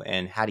to,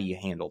 and how do you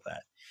handle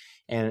that?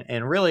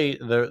 And really,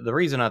 the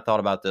reason I thought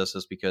about this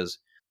is because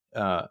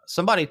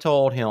somebody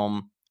told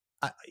him,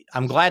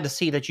 I'm glad to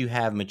see that you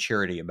have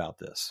maturity about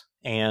this.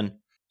 And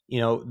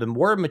the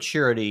word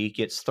maturity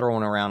gets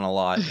thrown around a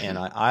lot. And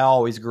I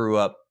always grew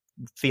up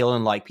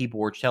feeling like people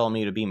were telling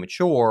me to be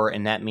mature,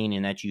 and that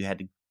meaning that you had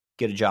to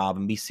get a job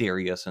and be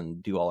serious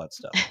and do all that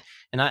stuff.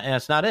 And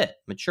that's not it.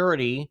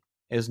 Maturity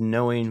is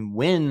knowing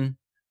when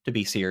to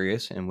be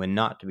serious and when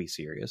not to be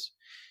serious.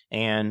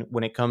 And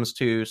when it comes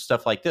to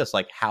stuff like this,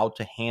 like how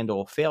to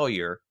handle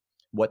failure,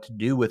 what to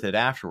do with it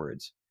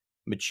afterwards,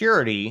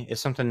 maturity is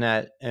something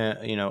that,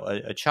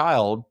 a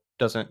child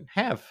doesn't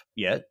have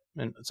yet.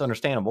 And it's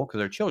understandable because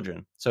they're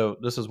children. So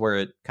this is where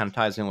it kind of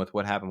ties in with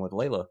what happened with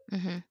Layla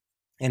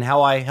and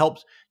how I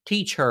helped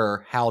teach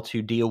her how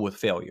to deal with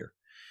failure.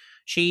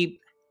 She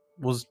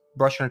was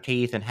brushing her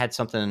teeth and had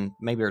something,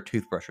 maybe her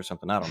toothbrush or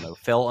something, I don't know,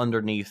 fell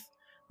underneath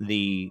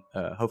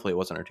hopefully it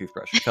wasn't her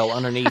toothbrush. It fell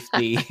underneath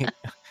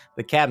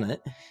the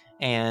cabinet,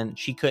 and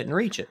she couldn't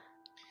reach it.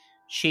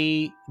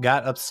 She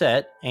got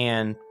upset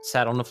and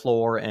sat on the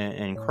floor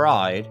and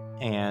cried.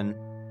 And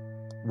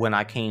when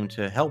I came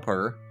to help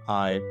her,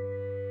 I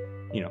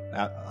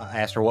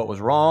asked her what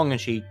was wrong,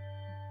 and she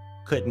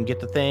couldn't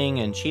get the thing,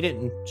 and she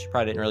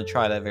probably didn't really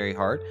try that very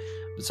hard.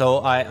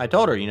 So I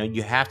told her,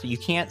 you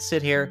can't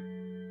sit here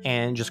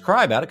and just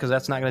cry about it, because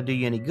that's not going to do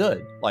you any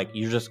good. Like,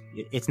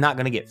 it's not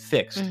going to get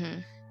fixed.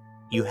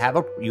 You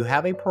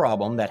have a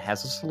problem that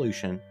has a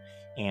solution,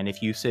 and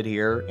if you sit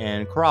here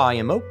and cry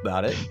and mope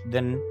about it,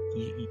 then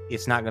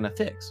it's not going to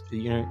fix.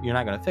 You're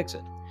not going to fix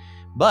it.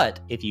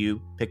 But if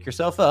you pick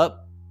yourself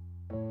up,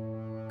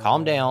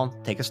 calm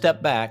down, take a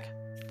step back,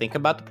 think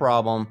about the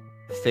problem,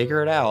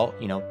 figure it out,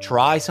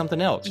 try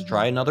something else,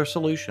 try another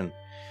solution.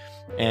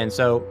 And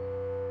so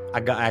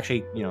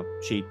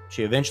she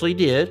eventually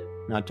did.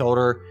 And I told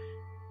her,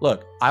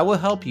 look, I will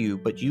help you,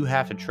 but you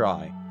have to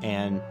try.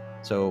 And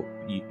so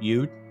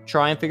you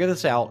try and figure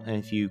this out. And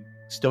if you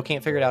still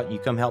can't figure it out, you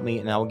come help me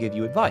and I will give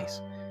you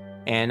advice.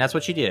 And that's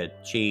what she did.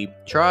 She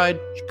tried,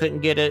 she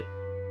couldn't get it.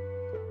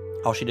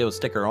 All she did was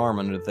stick her arm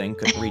under the thing,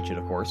 couldn't reach it,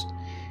 of course.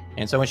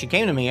 And so when she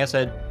came to me, I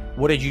said,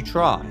 what did you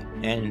try?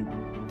 And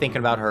thinking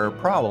about her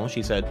problem,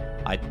 she said,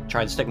 I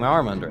tried to stick my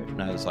arm under it.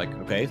 And I was like,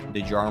 okay,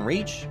 did your arm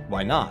reach?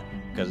 Why not?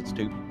 Because it's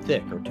too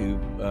thick or too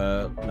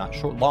not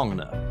short, long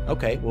enough.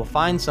 Okay, well,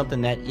 find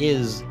something that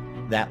is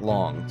that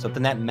long,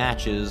 something that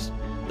matches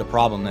the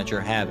problem that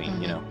you're having,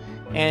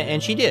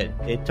 And she did.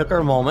 It took her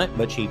a moment,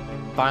 but she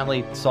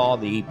finally saw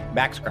the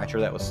back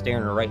scratcher that was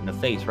staring her right in the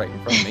face, right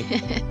in front of me,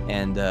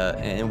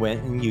 and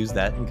went and used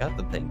that and got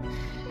the thing.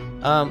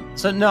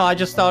 So no, I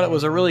just thought it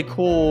was a really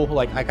cool,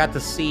 like, I got to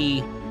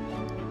see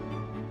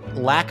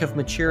lack of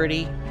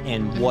maturity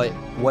and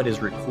what is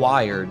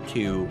required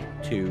to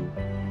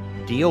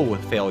deal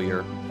with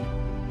failure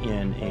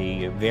in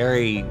a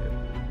very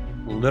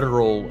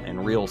literal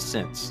and real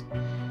sense.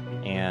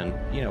 And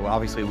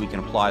obviously we can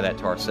apply that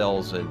to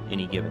ourselves at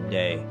any given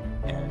day.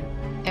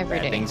 And every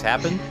day things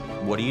happen.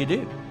 What do you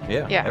do?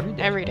 Yeah,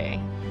 every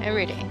day.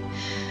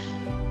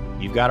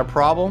 You've got a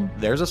problem,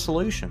 there's a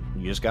solution.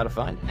 You just got to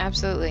find it.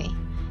 Absolutely.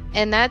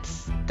 And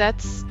that's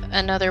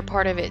another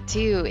part of it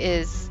too,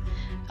 is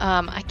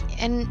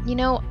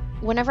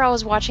whenever I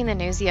was watching the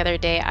news the other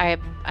day,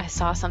 I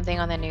saw something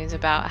on the news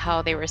about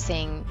how they were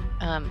saying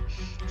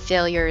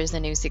failure is the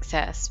new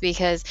success,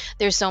 because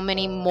there's so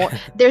many more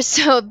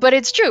but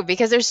it's true,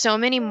 because there's so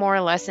many more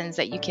lessons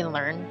that you can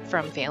learn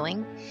from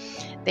failing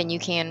than you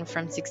can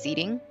from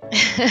succeeding.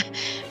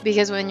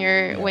 Because when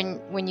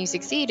you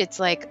succeed, it's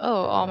like,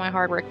 oh, all my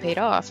hard work paid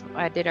off,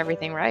 I did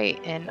everything right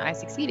and I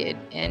succeeded,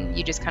 and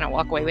you just kind of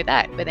walk away with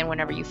that. But then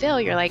whenever you fail,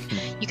 you're like,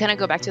 you kind of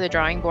go back to the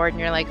drawing board and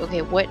you're like,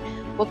 okay, what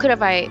could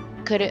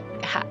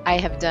I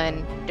have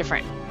done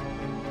different,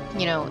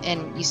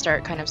 and you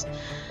start kind of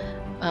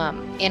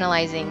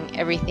analyzing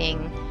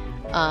everything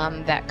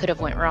that could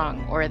have went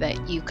wrong or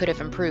that you could have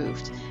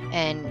improved.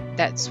 And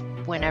that's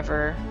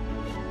whenever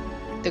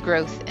the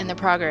growth and the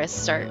progress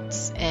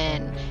starts,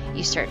 and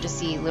you start to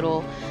see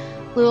little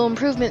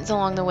improvements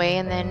along the way,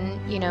 and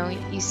then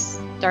you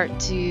start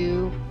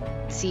to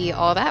see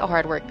all that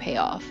hard work pay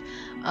off.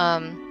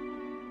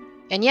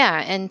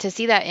 And to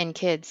see that in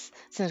kids,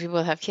 since we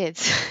both have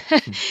kids,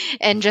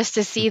 and just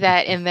to see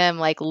that in them,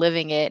 like,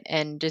 living it,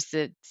 and just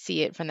to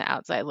see it from the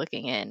outside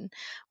looking in,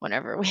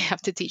 whenever we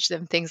have to teach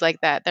them things like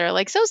that are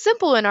like so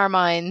simple in our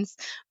minds,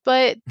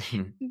 but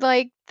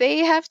like they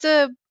have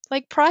to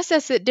like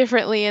process it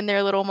differently in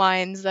their little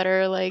minds that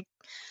are like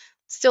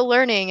still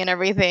learning and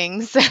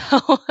everything. So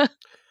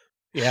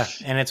yeah,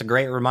 and it's a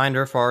great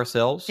reminder for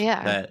ourselves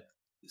that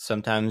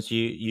sometimes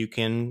you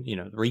can,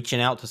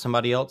 reaching out to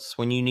somebody else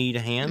when you need a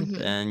hand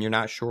and you're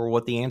not sure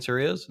what the answer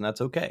is, and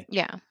that's okay.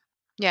 Yeah,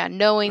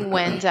 knowing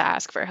when to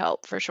ask for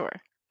help, for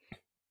sure.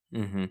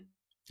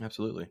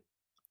 Absolutely.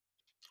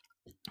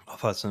 I'll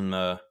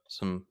find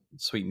some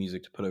sweet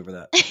music to put over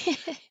that.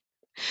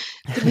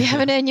 Did we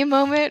have an Enya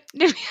moment?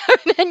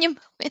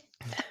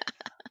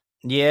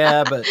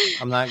 Yeah, but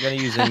I'm not going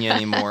to use Enya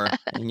anymore.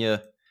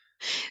 Enya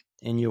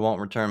won't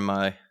return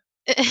my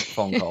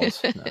phone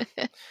calls. No.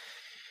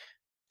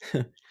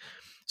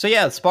 So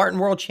yeah, the Spartan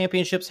World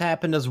Championships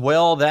happened as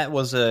well. That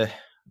was a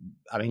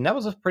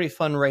pretty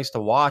fun race to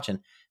watch, and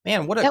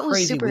man, what a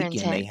crazy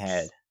weekend they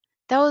had.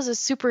 That was a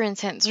super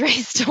intense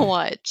race to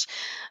watch.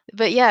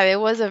 But yeah, it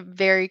was a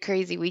very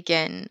crazy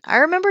weekend. I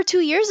remember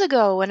 2 years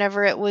ago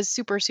whenever it was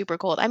super, super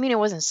cold. I mean, it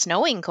wasn't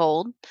snowing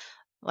cold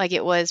like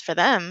it was for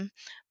them,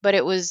 but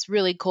it was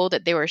really cold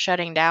that they were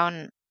shutting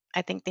down.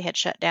 I think they had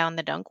shut down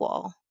the dunk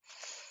wall.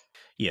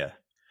 Yeah.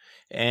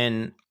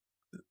 And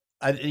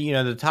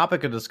the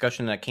topic of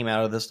discussion that came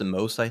out of this the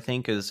most, I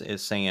think, is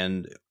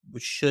saying,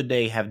 should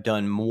they have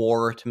done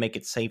more to make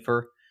it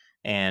safer?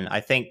 And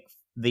I think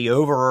the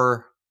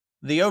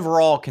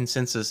overall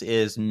consensus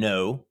is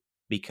no,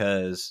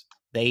 because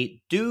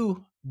they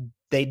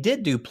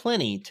did do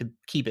plenty to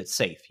keep it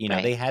safe.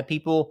 Right. They had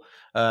people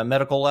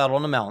medical out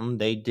on the mountain.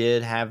 They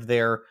did have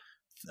their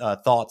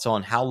thoughts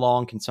on how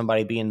long can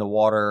somebody be in the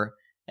water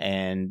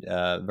and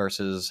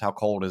versus how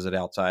cold is it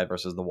outside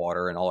versus the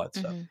water and all that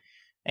stuff.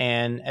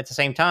 And at the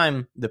same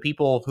time, the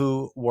people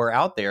who were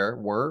out there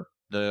were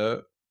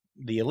the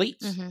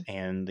elites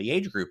and the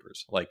age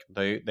groupers. Like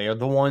they are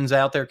the ones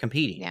out there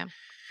competing. Yeah.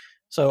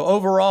 So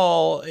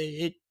overall,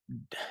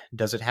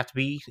 does it have to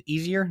be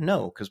easier?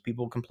 No, because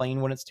people complain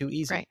when it's too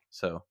easy. Right.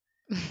 So,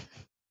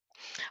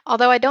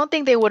 although I don't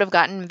think they would have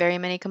gotten very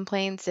many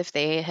complaints if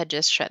they had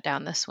just shut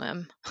down the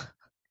swim.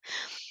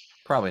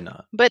 Probably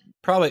not. But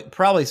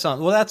probably some.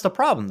 Well, that's the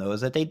problem, though,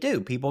 is that they do.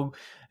 People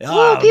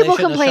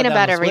complain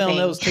about everything.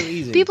 That was too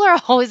easy. People are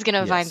always going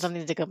to find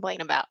something to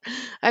complain about.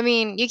 I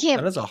mean, you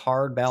can't. That is a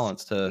hard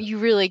balance to. You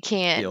really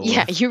can't.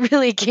 Yeah, you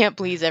really can't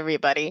please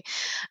everybody.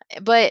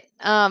 But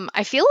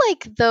I feel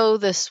like though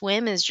the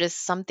swim is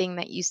just something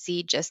that you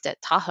see just at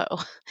Tahoe,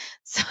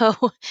 so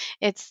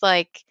it's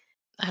like,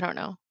 I don't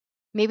know.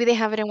 Maybe they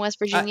have it in West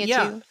Virginia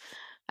too.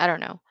 I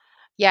don't know.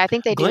 Yeah, I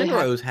think they do. Glen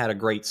Rose had a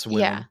great swim.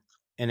 Yeah.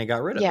 And they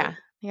got rid of it. Yeah,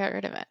 they got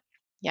rid of it.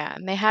 Yeah,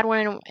 and they had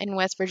one in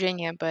West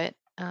Virginia, but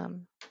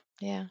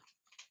yeah.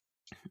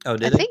 Oh,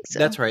 did I they? think so.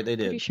 That's right, they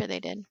did. Pretty sure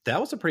they did. That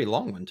was a pretty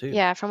long one too.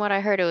 Yeah, from what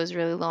I heard, it was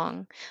really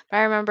long. But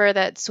I remember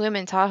that swim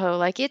in Tahoe,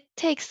 like it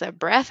takes the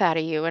breath out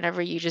of you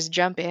whenever you just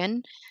jump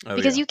in,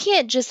 because you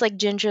can't just like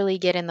gingerly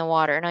get in the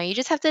water. No, you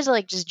just have to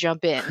like just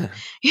jump in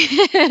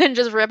and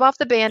just rip off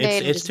the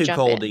Band-Aid. It's too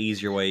cold to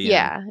ease your way in.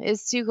 Yeah,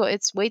 it's too cold.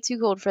 It's way too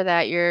cold for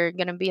that. You're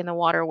gonna be in the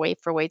water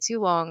for way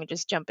too long.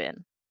 Just jump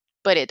in.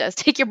 But it does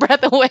take your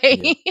breath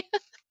away. Yeah.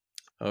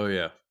 Oh,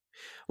 yeah.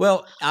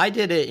 Well, I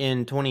did it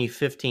in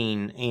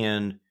 2015,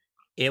 and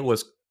it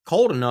was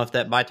cold enough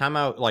that by time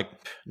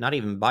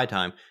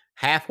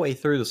halfway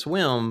through the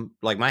swim,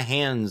 like my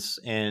hands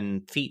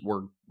and feet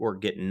were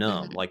getting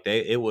numb. Like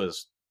it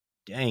was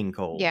dang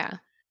cold. Yeah.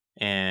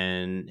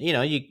 And,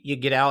 you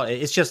get out.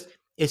 It's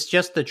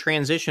just the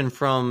transition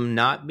from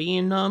not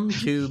being numb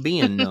to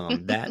being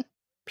numb. That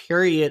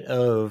period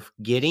of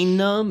getting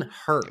numb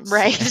hurts.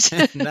 Right.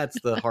 And that's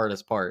the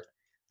hardest part.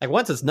 Like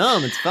once it's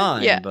numb, it's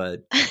fine. Yeah.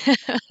 But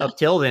up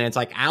till then, it's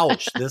like,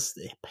 ouch, this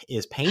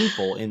is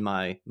painful in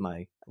my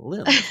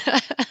limbs.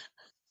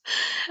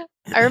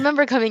 I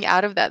remember coming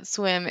out of that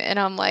swim and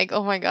I'm like,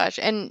 oh my gosh.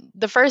 And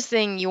the first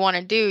thing you want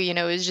to do,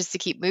 is just to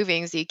keep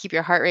moving. So you keep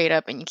your heart rate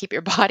up and you keep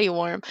your body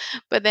warm.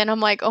 But then I'm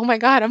like, oh my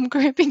God, I'm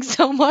cramping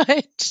so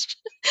much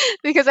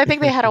because I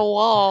think they had a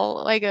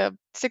wall, like a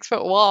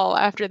 6-foot wall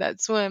after that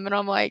swim. And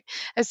I'm like,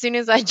 as soon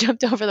as I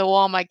jumped over the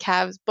wall,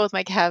 both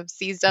my calves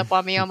seized up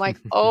on me. I'm like,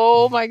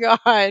 oh my God,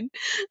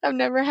 I've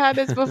never had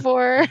this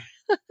before.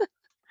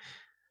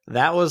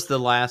 That was the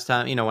last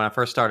time, when I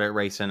first started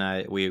racing,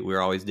 we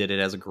always did it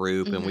as a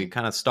group and we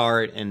kind of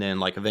start and then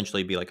like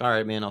eventually be like, all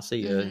right, man, I'll see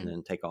you and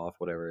then take off,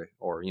 whatever.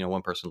 Or,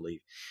 one person leave.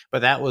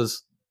 But that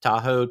was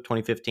Tahoe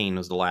 2015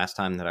 was the last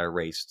time that I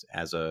raced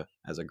as a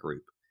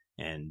group.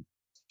 And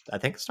I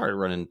think I started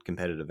running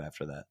competitive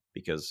after that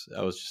because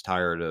I was just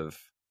tired of,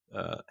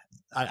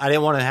 I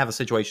didn't want to have a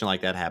situation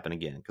like that happen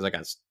again because I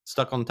got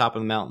stuck on the top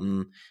of the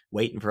mountain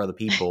waiting for other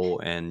people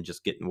and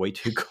just getting way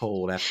too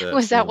cold after.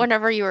 Was that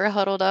whenever you were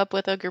huddled up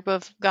with a group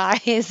of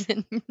guys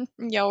and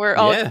we're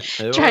all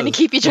trying to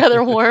keep each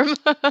other warm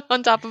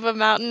on top of a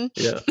mountain?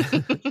 Yeah.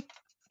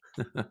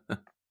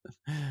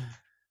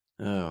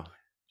 Oh,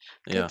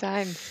 yeah. Good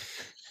times.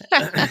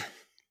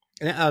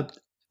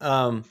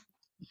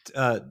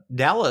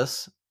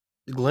 Dallas,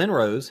 Glen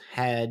Rose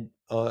had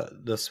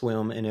the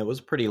swim, and it was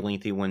a pretty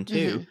lengthy one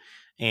too.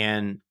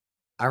 And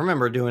I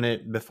remember doing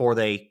it before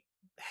they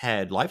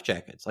had life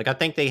jackets. Like I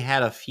think they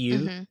had a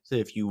few, so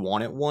if you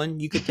wanted one,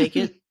 you could take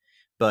it.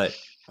 But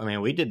I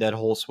mean, we did that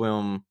whole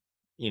swim,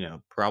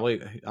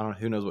 probably, I don't know,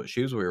 who knows what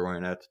shoes we were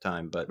wearing at the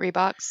time, but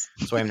Reeboks.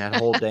 swam that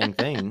whole dang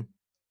thing.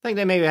 I think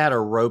they maybe had a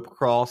rope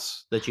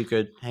cross that you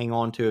could hang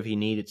on to if you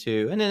needed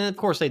to. And then, of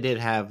course, they did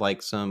have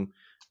like some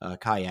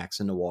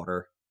kayaks in the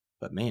water.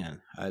 But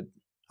man,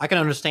 I can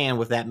understand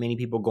with that many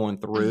people going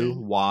through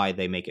why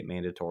they make it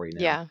mandatory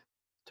now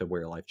to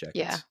wear life jackets.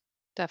 Yeah,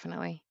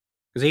 definitely.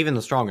 Because even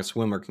the strongest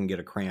swimmer can get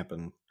a cramp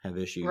and have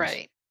issues.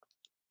 Right.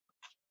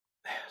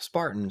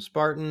 Spartan.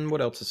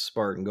 What else is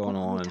Spartan going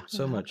on?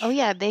 So much. Oh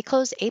yeah, they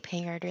closed Ape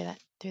Hangar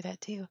through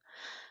that too.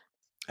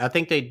 I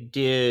think they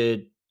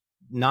did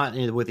not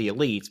with the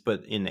elites,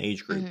 but in the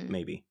age group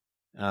maybe.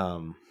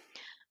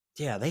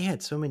 Yeah, they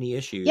had so many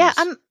issues. Yeah,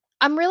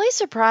 I'm really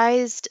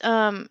surprised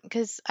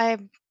because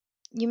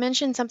you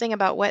mentioned something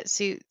about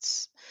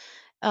wetsuits,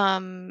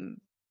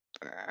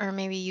 or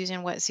maybe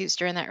using wetsuits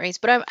during that race.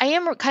 But I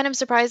am kind of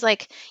surprised.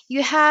 Like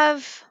you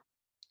have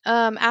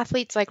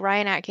athletes like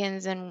Ryan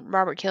Atkins and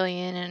Robert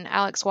Killian and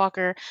Alex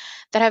Walker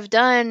that have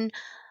done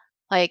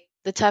like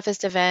the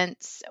toughest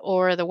events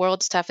or the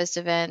world's toughest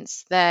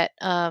events that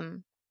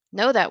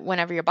know that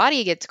whenever your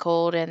body gets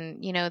cold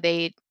and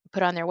they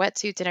put on their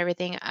wetsuits and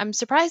everything. I'm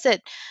surprised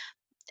that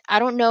I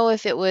don't know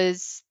if it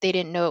was they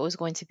didn't know it was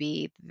going to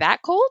be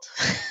that cold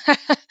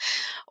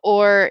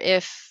or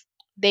if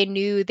they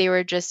knew they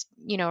were just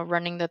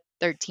running the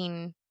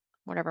 13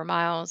 whatever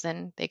miles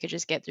and they could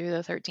just get through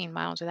the 13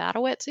 miles without a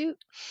wetsuit.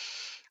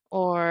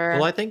 Or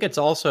well, I think it's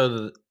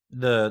also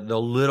the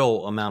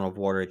little amount of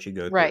water that you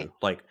go through.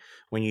 Like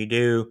when you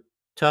do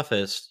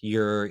toughest,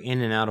 you're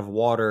in and out of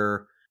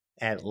water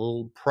at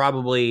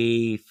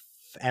probably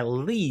at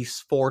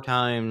least 4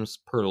 times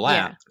per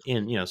lap.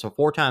 So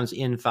 4 times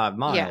in 5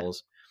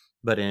 miles.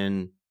 But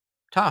in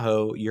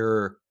Tahoe,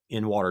 you're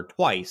in water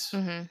twice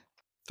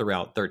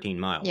throughout 13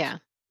 miles. Yeah.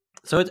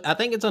 So I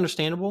think it's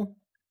understandable.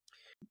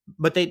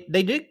 But they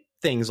did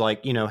things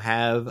like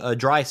have a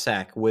dry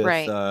sack with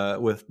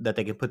that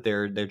they can put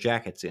their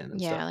jackets in.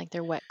 And stuff. Like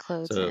their wet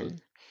clothes in.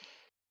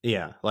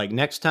 Yeah, like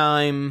next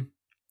time,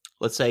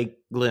 let's say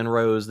Glen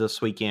Rose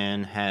this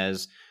weekend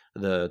has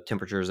the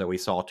temperatures that we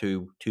saw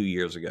 2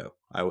 years ago.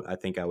 I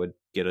think I would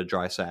get a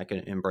dry sack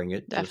and bring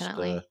it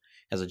definitely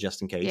as a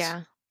just in case. Yeah,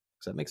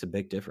 because that makes a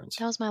big difference.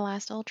 That was my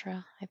last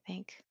ultra, I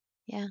think.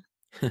 Yeah.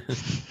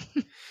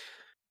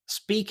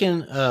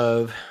 Speaking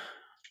of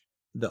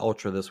the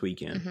ultra this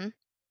weekend,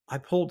 I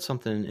pulled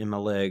something in my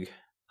leg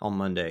on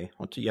Monday,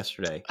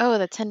 yesterday. Oh,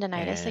 the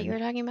tendonitis that you were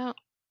talking about?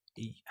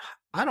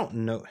 I don't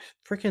know.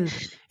 Freaking,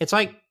 it's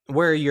like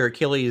where your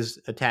Achilles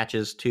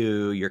attaches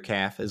to your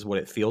calf is what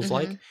it feels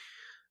like.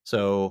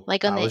 So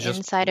like on the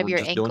inside of your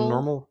ankle, doing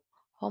normal,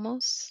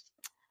 almost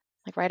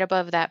like right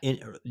above that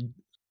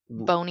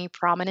bony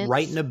prominence,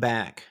 right in the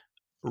back,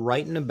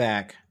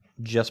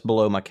 just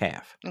below my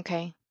calf.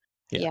 Okay.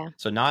 Yeah.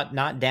 So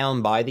not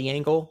down by the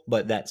ankle,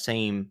 but that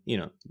same,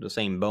 the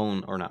same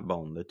bone, or not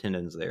bone, the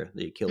tendons there,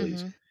 the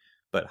Achilles,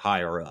 but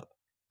higher up.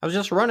 I was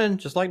just running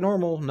just like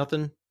normal,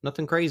 nothing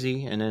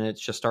crazy, and then it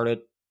just started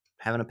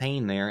having a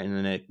pain there, and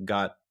then it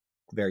got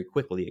very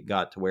quickly. It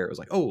got to where it was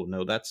like, oh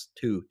no, that's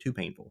too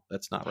painful.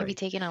 That's not right. Have you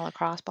taken a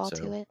lacrosse ball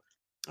to it?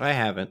 I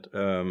haven't.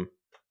 I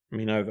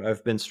mean,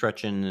 I've been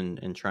stretching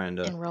and trying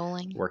to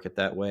rolling, work it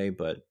that way,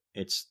 but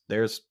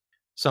there's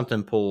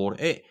something pulled.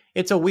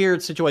 It's a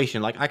weird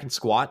situation. Like I can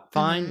squat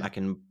fine, I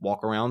can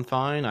walk around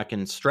fine, I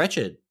can stretch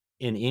it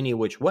in any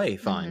which way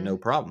fine, no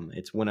problem.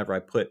 It's whenever I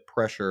put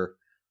pressure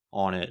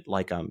on it,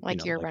 like I'm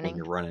you're running. When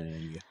you're running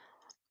and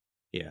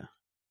yeah.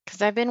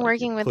 Because I've been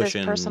working with this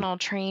personal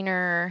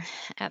trainer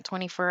at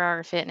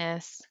 24-Hour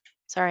Fitness.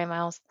 Sorry,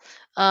 Miles.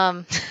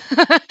 But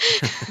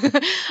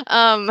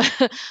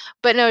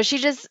no,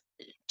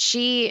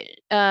 she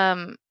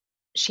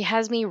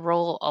has me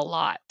roll a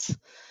lot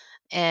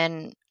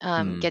and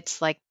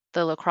gets like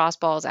the lacrosse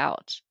balls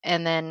out.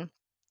 And then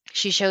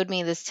she showed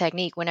me this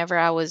technique whenever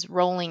I was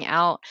rolling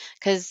out,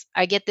 because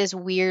I get this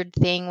weird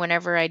thing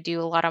whenever I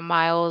do a lot of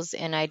miles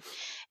and I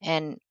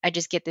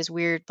just get this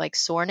weird like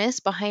soreness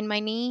behind my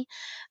knee,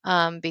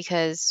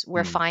 because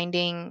we're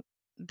finding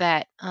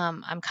that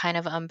I'm kind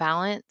of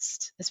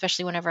unbalanced,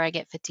 especially whenever I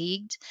get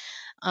fatigued.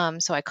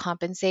 So I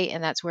compensate,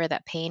 and that's where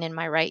that pain in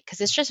my right, because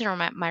it's just in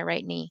my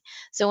right knee.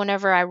 So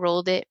whenever I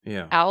rolled it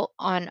out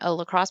on a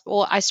lacrosse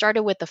ball, I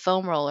started with the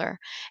foam roller,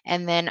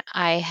 and then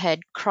I had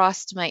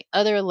crossed my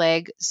other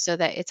leg so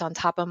that it's on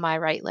top of my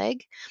right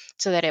leg,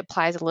 so that it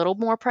applies a little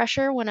more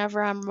pressure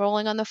whenever I'm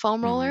rolling on the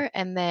foam roller.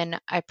 And then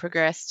I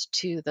progressed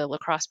to the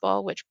lacrosse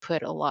ball, which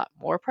put a lot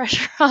more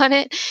pressure on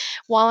it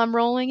while I'm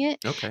rolling it.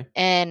 Okay.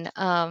 And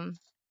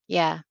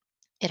yeah,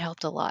 it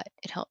helped a lot.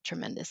 It helped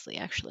tremendously,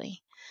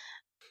 actually.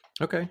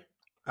 Okay.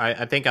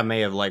 I think I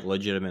may have like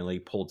legitimately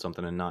pulled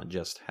something and not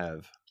just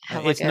have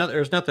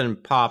there's nothing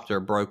popped or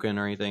broken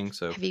or anything.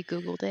 So have you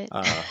Googled it?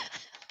 I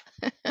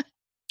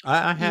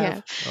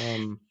have.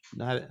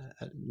 I haven't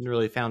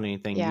really found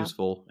anything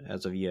useful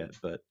as of yet,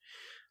 but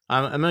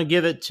I'm gonna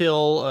give it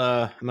till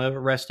I'm gonna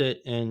rest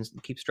it and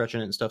keep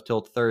stretching it and stuff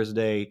till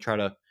Thursday. Try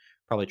to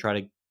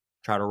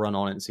run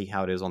on it and see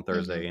how it is on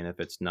Thursday. And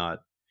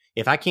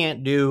if I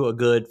can't do a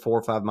good 4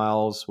 or 5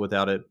 miles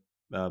without it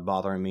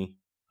bothering me,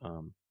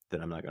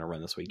 then I'm not going to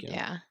run this weekend.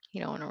 Yeah,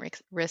 you don't want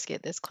to risk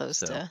it this close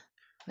to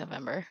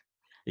November.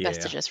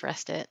 Best to just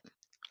rest it.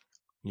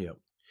 Yep.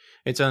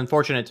 It's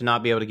unfortunate to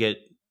not be able to get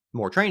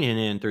more training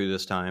in through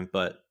this time,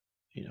 but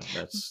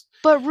that's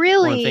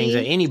really one of the things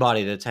that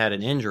anybody that's had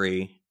an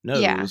injury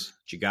knows.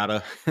 You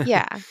gotta you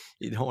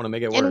don't want to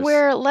make it worse. And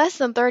we're less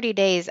than 30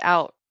 days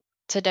out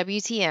to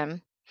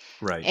WTM.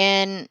 Right.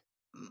 And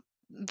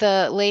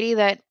the lady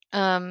that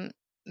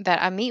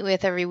I meet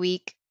with every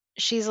week,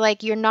 she's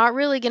like, you're not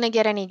really going to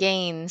get any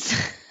gains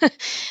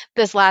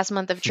this last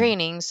month of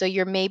training. So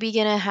you're maybe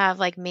going to have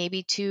like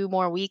maybe 2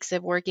 more weeks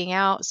of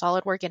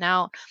solid working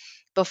out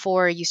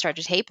before you start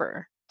to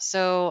taper.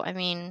 So, I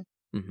mean,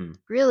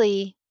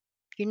 really,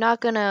 you're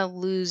not going to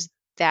lose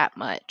that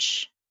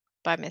much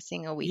by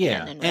missing a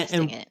weekend and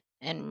resting it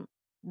and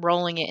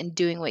rolling it and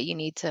doing what you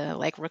need to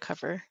like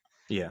recover.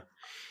 Yeah.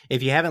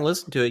 If you haven't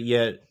listened to it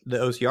yet, the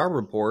OCR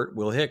report,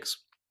 Will Hicks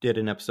did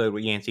an episode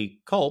with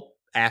Yancey Culp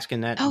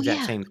asking that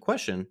exact same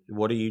question.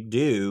 What do you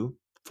do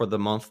for the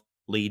month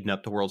leading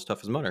up to World's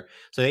Toughest Mudder?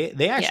 So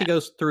they actually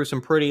goes through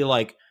some pretty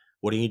like,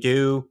 what do you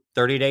do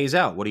 30 days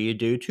out? What do you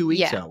do 2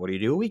 weeks out? What do you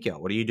do a week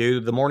out? What do you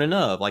do the morning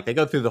of? Like they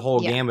go through the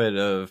whole gamut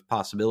of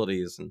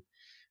possibilities, and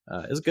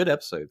it's a good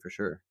episode for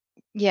sure.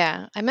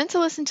 Yeah, I meant to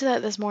listen to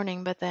that this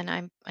morning, but then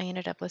I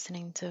ended up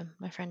listening to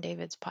my friend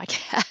David's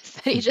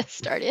podcast that he just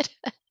started.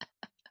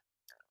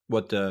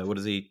 What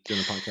is he doing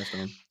the podcast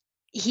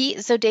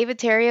on? So David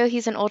Terrio,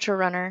 he's an ultra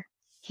runner.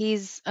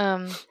 He's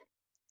done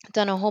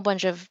a whole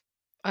bunch of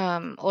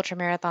ultra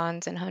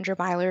marathons and 100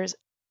 milers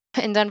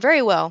and done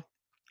very well.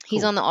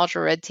 He's on the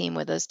ultra red team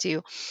with us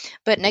too.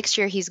 But next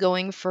year he's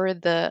going for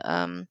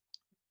the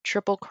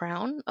Triple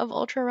Crown of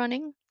ultra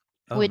running,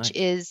 which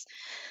is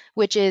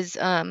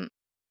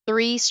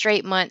 3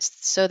 straight months.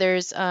 So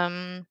there's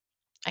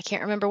I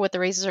can't remember what the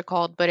races are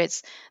called, but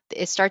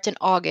it starts in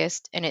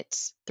August and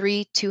it's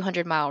 3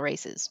 200-mile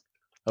races.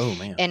 Oh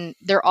man. And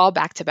they're all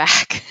back to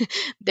back.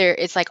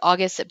 It's like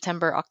August,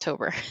 September,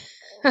 October.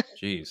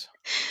 Jeez.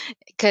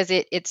 Cuz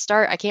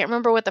I can't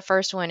remember what the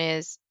first one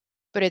is,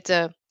 but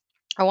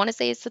I want to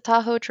say it's the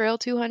Tahoe Trail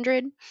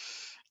 200,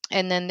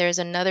 and then there's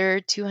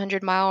another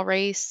 200-mile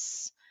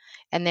race,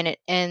 and then it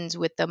ends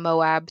with the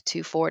Moab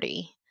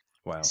 240.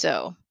 Wow.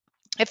 So,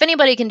 if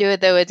anybody can do it,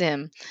 though, it's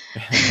him.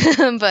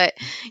 But,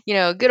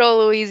 good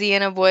old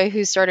Louisiana boy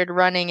who started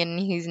running, and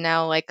he's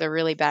now like a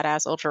really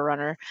badass ultra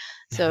runner.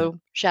 So,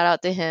 shout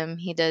out to him.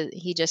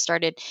 He just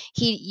started.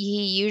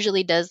 He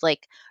usually does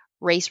like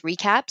race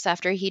recaps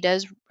after he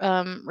does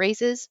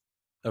races.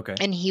 Okay.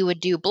 And he would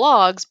do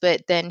blogs,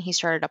 but then he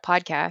started a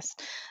podcast.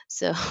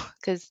 So,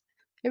 because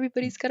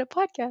everybody's got a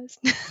podcast.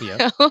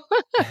 Yeah.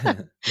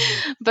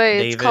 But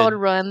it's called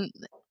Run.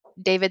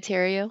 David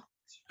Terrio.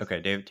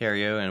 Okay, David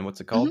Terrio, and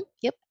what's it called?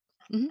 Yep.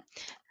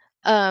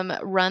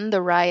 Run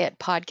the Riot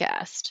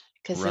podcast,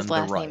 because his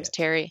last name's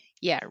Terry.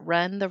 Yeah,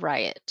 Run the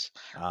Riot.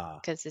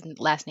 Because his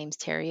last name's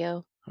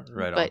Terrio.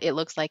 Right. But it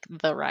looks like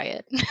the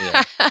Riot.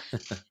 Yeah.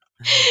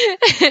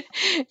 And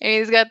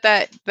he's got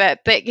that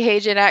thick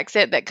Cajun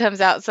accent that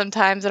comes out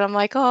sometimes, and I'm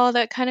like, oh,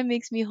 that kind of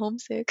makes me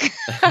homesick.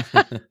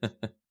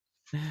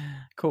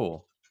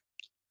 Cool.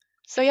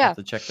 So yeah, have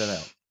to check that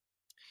out.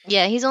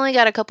 Yeah, he's only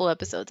got a couple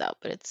episodes out,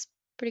 but it's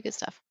pretty good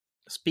stuff.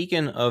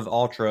 Speaking of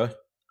ultra,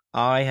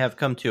 I have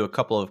come to a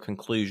couple of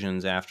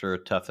conclusions after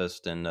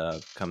Toughest and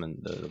coming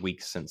the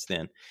weeks since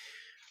then.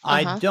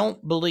 I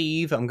don't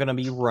believe I'm going to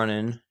be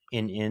running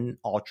in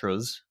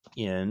ultras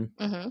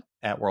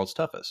at World's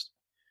Toughest.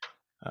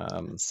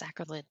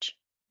 Sacrilege.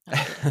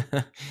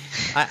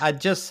 I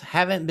just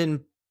haven't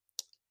been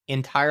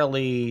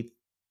entirely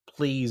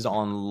pleased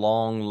on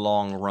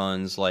long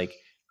runs, like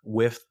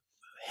with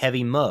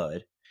heavy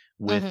mud,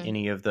 with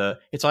any of the.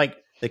 It's like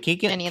the King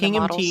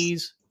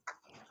MTs.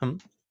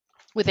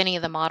 With any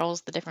of the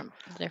models, the different.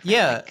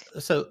 Yeah,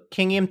 so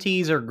King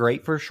MTs are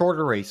great for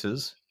shorter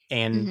races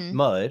and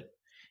mud,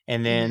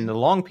 and then the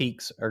Long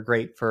Peaks are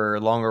great for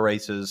longer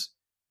races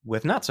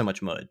with not so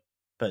much mud.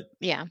 But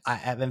yeah, I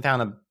haven't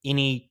found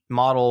any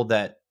model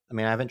that. I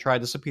mean, I haven't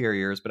tried the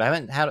Superiors, but I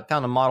haven't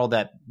found a model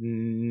that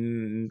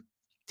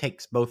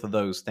takes both of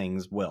those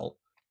things well.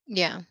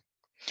 Yeah.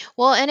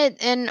 Well,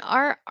 and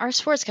our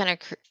sport's kind of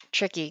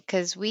tricky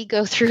because we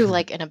go through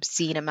like an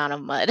obscene amount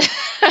of mud,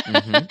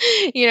 and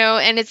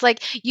it's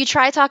like you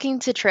try talking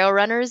to trail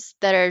runners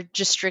that are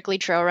just strictly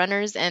trail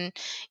runners, and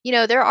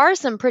there are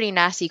some pretty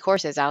nasty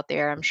courses out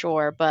there, I'm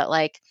sure, but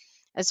like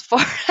as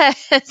far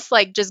as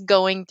like just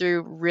going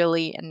through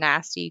really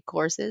nasty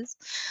courses,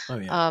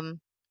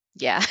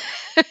 yeah,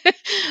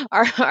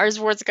 our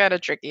sport's kind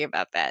of tricky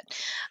about that.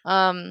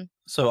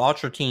 So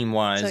ultra team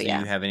wise, do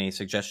you have any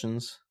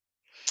suggestions?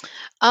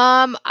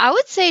 I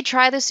would say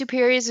try the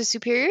Superiors. The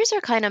Superiors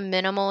are kind of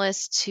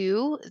minimalist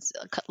too,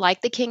 like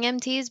the King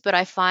MTs, but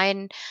I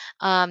find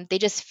they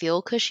just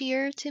feel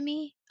cushier to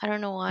me. I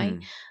don't know why.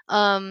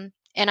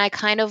 And I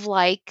kind of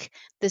like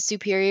the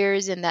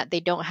Superiors in that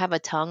they don't have a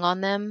tongue on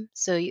them,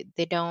 so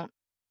they don't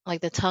like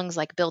the tongue's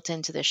like built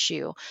into the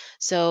shoe,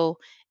 so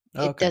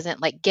it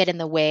doesn't like get in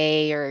the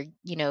way or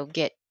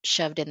get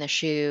shoved in the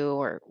shoe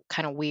or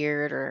kind of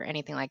weird or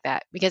anything like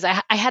that. Because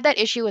I had that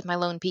issue with my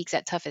Lone Peaks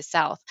at Toughest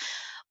South,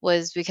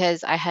 was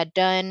because I had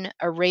done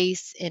a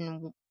race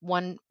in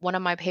one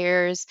of my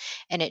pairs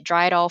and it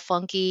dried all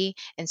funky,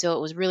 and so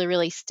it was really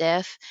really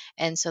stiff,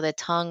 and so the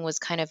tongue was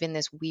kind of in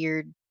this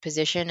weird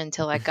position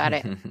until I got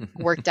it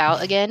worked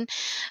out again.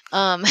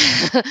 Um,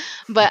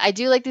 but I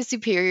do like the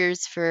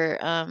Superiors for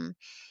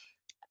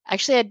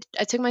actually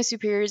I took my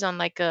Superiors on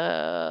like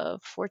a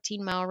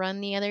 14-mile run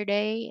the other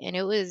day, and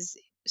it was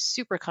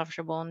super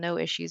comfortable, no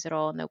issues at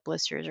all, no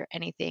blisters or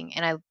anything.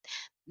 And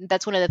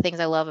that's one of the things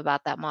I love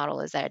about that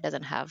model, is that it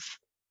doesn't have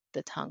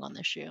the tongue on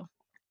the shoe.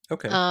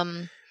 Okay.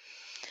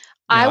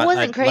 I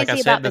wasn't like I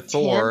crazy said about the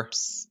before,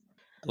 temps.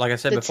 like I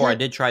said The before, I temp,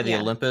 did try the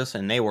yeah. Olympus,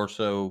 and they were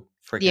so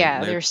freaking.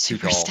 Yeah, They're they're too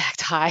super tall,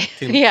 stacked high.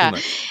 too Yeah.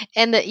 much.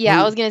 And I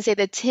Who? was gonna say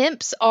the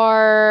temps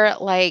are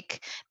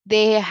like,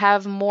 they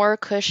have more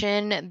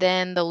cushion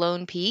than the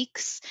Lone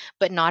Peaks,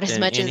 but not as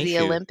Than much as any the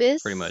shoe,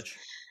 Olympus. pretty much.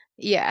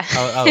 Yeah.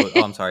 Oh,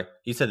 I'm sorry.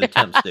 You said the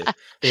temps do.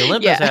 The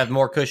Olympus Yeah. have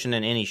more cushion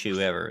than any shoe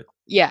ever.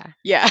 Yeah.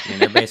 I mean,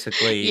 they're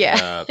basically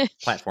Yeah.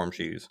 platform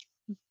shoes.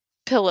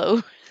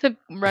 Pillow.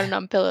 Running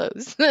on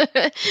pillows.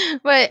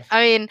 But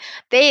I mean,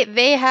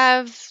 they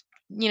have,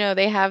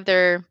 they have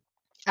their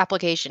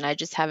application. I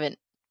just haven't,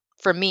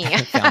 for me, I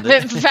Found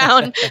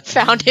haven't it.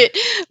 found it.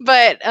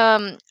 But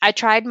I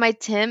tried my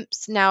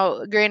temps.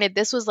 Now, granted,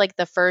 this was like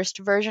the first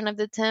version of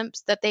the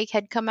temps that they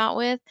had come out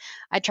with.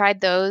 I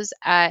tried those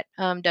at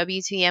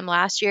WTM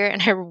last year,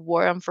 and I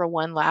wore them for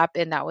one lap,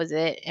 and that was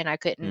it. And I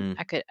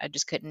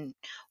just couldn't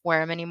wear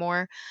them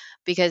anymore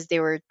because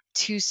they were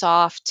too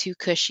soft, too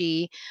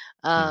cushy.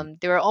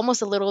 They were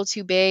almost a little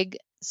too big.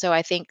 So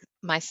I think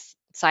my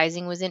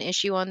sizing was an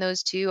issue on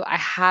those too. I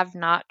have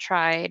not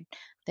tried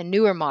the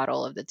newer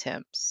model of the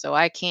temps, so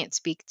I can't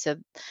speak to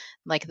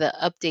like the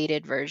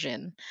updated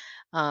version.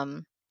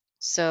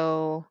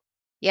 So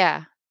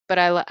yeah, but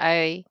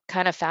I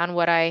kind of found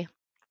what I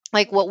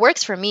like. What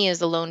works for me is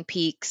the Lone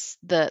Peaks,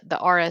 the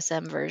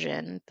RSM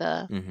version,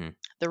 the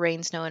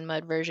rain, snow, and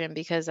mud version,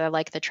 because I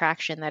like the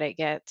traction that it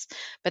gets.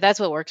 But that's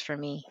what works for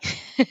me.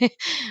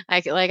 I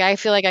feel like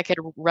I could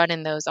run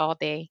in those all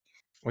day.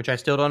 Which I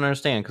still don't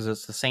understand, because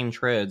it's the same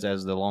treads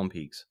as the Lone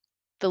Peaks,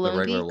 The the Lone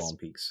regular Peaks, Lone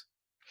Peaks.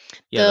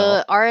 the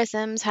Yeah,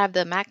 RSMs have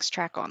the Max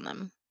Track on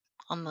them,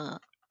 from the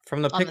on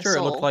the picture,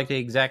 it looked sole. like the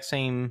exact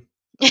same.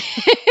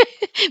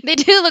 They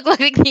do look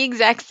like the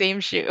exact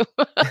same shoe.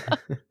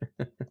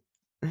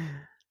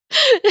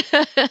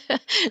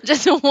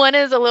 Just one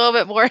is a little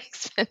bit more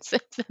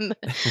expensive than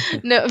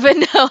no,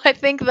 I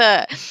think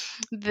the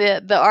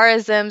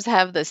RSMs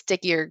have the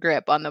stickier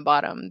grip on the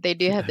bottom. They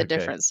do have the Okay.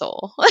 different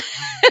sole.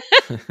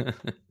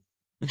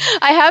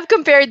 I have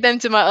compared them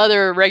to my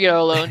other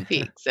regular Lone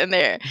Peaks, and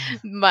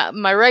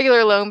my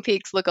regular Lone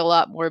Peaks look a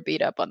lot more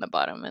beat up on the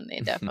bottom, and they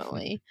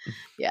definitely,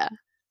 yeah.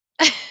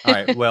 All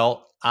right.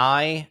 Well,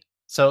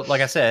 so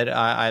like I said,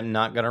 I'm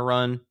not gonna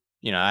run.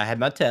 I had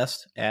my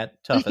test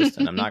at Toughest,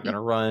 and I'm not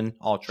gonna run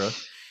Ultra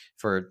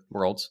for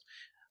Worlds.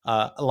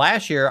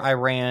 Last year, I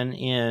ran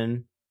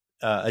in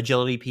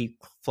Agility Peak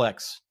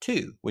Flex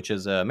 2, which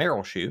is a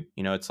Merrell shoe.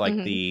 It's like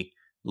the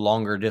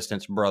longer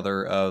distance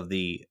brother of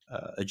the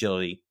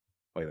Agility.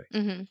 Wait.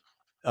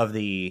 Of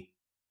the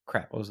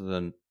crap. What was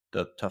the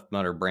Tough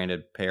Mudder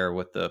branded pair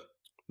with the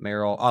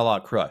Merrell All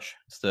Out Crush?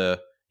 It's the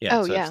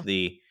it's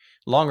the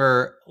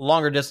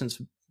longer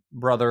distance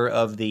brother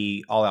of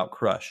the All Out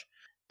Crush.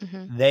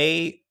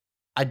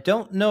 I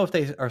don't know if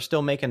they are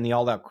still making the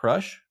All Out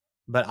Crush,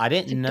 but I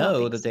didn't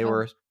know that they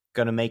were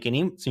going to make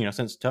any,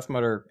 since Tough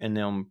Mudder and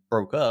them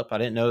broke up, I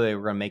didn't know they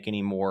were going to make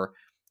any more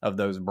of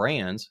those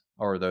brands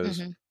or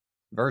those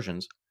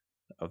versions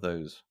of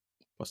those,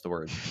 what's the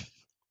word,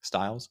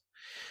 styles.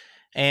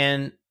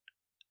 And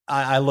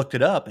I looked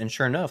it up, and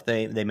sure enough,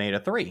 they made a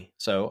 3.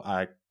 So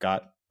I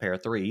got a pair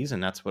of 3s,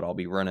 and that's what I'll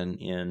be running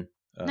in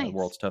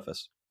World's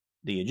Toughest.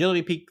 The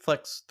Agility Peak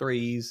Flex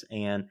 3s,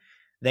 and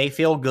they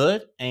feel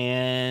good,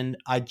 and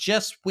I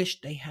just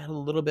wish they had a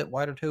little bit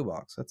wider toe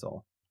box. That's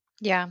all.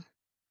 Yeah.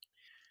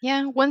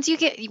 Once you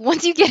get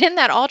in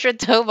that ultra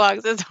toe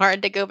box, it's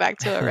hard to go back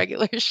to a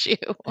regular shoe.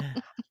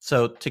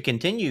 So to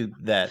continue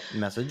that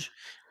message,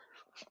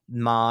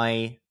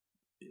 my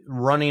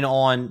running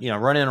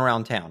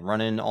around town,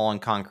 running on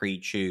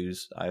concrete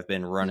shoes, I've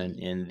been running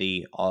in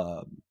the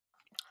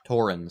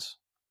Torrens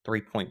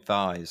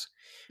 3.5s,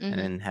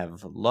 and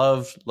have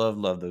loved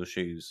those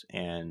shoes,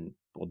 and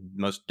will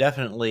most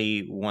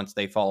definitely, once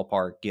they fall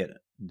apart, get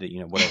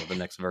the whatever the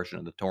next version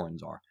of the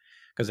Torrens are,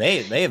 because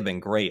they have been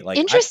great. Like,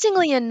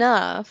 interestingly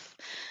enough,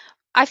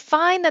 I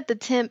find that the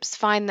temps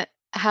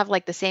have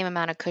like the same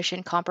amount of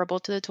cushion comparable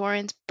to the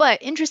Torrens,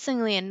 but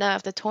interestingly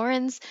enough, the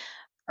Torrens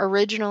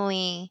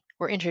originally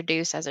were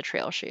introduced as a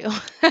trail shoe.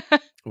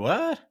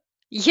 What?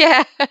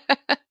 Yeah.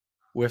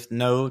 With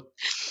no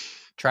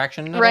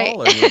traction at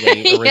all, or did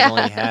they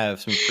originally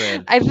have some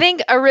tread? I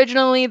think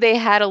originally they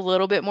had a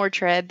little bit more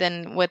tread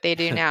than what they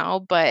do now,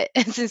 but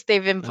since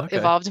they've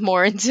evolved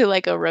more into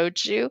like a road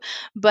shoe.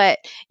 But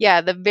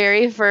yeah, the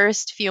very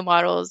first few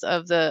models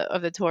of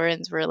the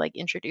Torrens were like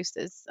introduced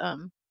as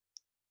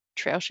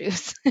trail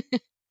shoes.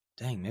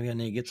 Dang, maybe I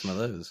need to get some of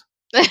those.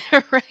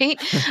 Right?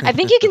 I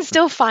think you can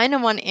still find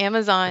them on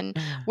Amazon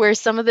where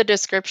some of the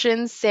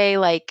descriptions say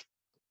like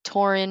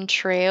Torin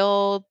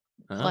Trail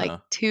like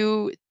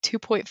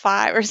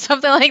 2.5 or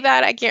something like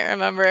that. I can't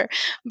remember,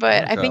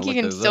 but I think you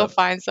can still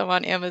find some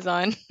on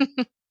Amazon.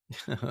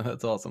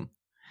 That's awesome.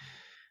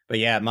 But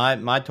yeah,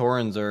 my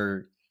Torins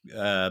are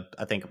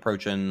I think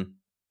approaching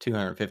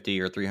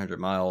 250 or 300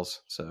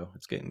 miles, so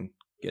it's getting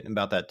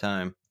about that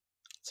time.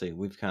 Let's see,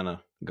 we've kind of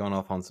gone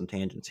off on some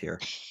tangents here.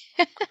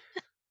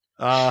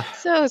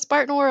 So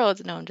Spartan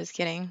Worlds. No, I'm just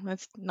kidding.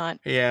 Let's not.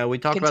 Yeah, we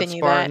talked about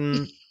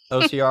Spartan,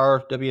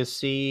 OCR,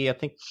 WC. I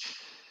think.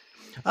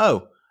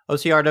 Oh,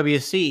 OCR,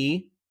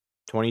 WC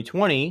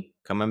 2020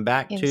 coming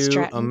back to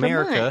Stratton,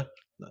 America,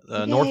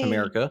 North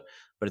America,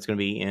 but it's going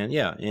to be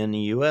in the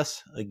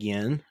U.S.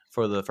 again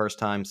for the first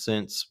time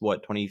since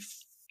what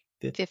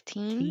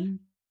 2015?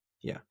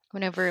 Yeah,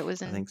 whenever it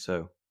was in. I think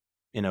so,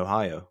 in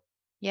Ohio.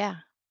 Yeah.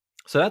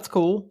 So that's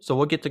cool. So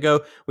we'll get to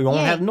go. We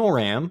won't have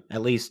NORAM,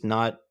 at least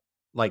not.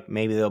 Like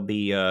maybe there'll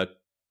be a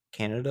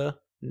Canada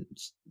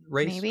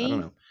race. Maybe. I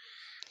don't know.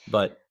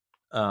 But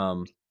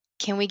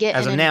can we get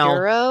an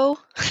enduro?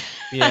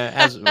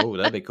 Yeah,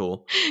 that'd be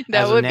cool.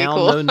 That would be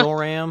cool. No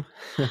NORAM.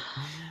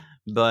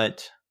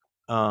 But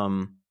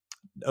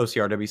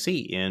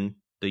OCRWC in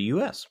the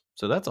US.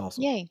 So that's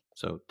awesome. Yay.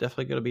 So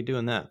definitely gonna be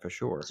doing that for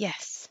sure.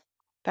 Yes.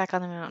 Back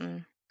on the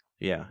mountain.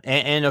 Yeah.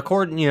 And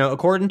according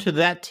to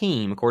that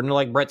team, according to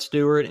like Brett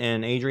Stewart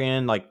and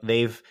Adrian, like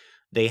they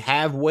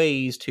have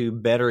ways to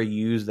better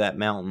use that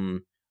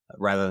mountain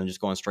rather than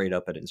just going straight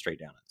up it and straight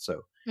down it.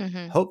 So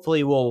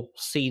hopefully we'll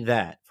see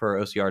that for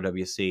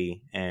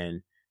OCRWC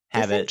and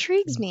have this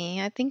intrigues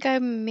me. I think I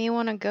may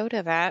want to go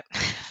to that.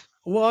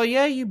 Well,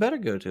 yeah, you better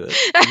go to it.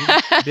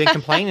 You've been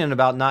complaining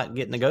about not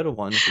getting to go to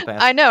one for the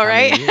past I know,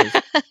 right? Years.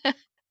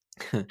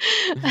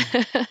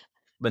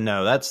 But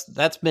no,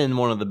 that's been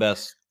one of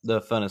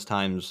the funnest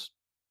times,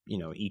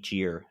 each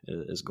year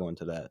is going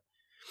to that.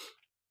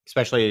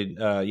 Especially,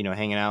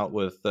 hanging out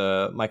with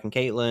Mike and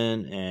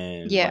Caitlin,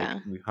 and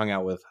we hung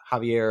out with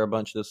Javier a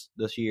bunch this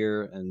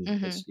year, and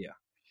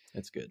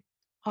it's good.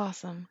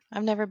 Awesome.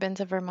 I've never been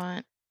to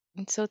Vermont.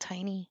 It's so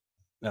tiny.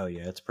 Oh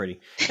yeah, it's pretty,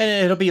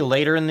 and it'll be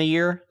later in the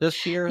year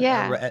this year,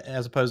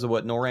 as opposed to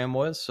what NORAM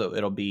was. So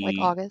it'll be like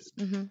August,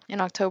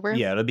 in October.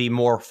 Yeah, it'll be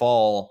more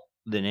fall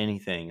than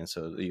anything, and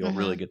so you'll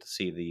really get to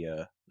see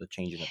the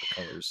changing of the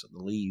colors of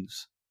the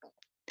leaves.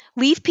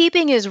 Leaf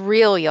peeping is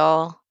real,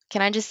 y'all.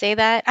 Can I just say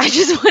that? I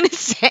just want to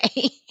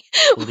say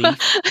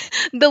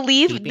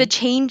the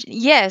change.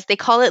 Yes, they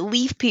call it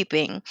leaf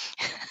peeping.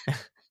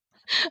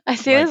 I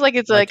say this like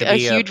it's like a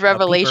huge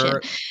revelation.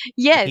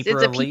 Yes,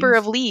 it's a peeper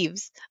of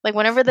leaves. Like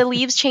whenever the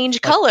leaves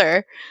change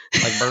color.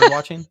 Like bird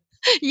watching?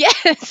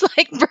 Yes,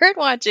 like bird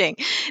watching.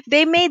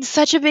 They made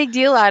such a big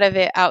deal out of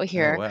it out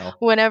here. Oh, wow.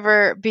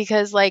 Whenever,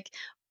 because like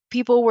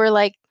people were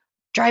like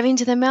driving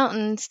to the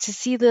mountains to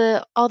see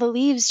all the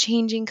leaves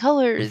changing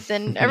colors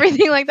and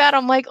everything like that.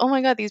 I'm like, oh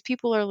my God, these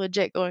people are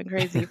legit going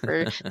crazy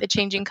for the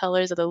changing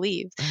colors of the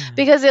leaves,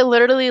 because it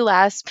literally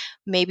lasts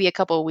maybe a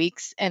couple of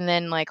weeks, and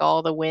then like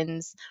all the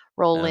winds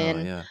roll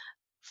in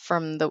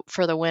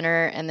for the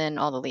winter, and then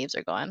all the leaves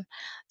are gone.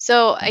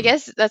 So I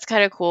guess that's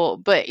kind of cool.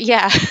 But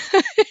yeah,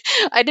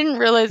 I didn't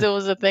realize it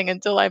was a thing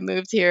until I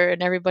moved here,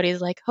 and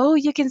everybody's like, oh,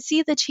 you can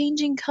see the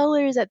changing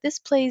colors at this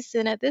place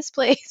and at this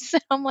place.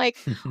 And I'm like,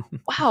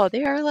 wow,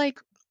 they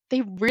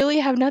really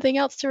have nothing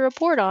else to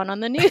report on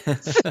the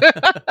news.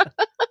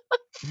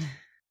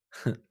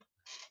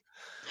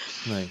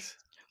 Nice.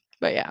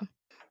 But yeah.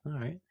 All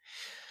right.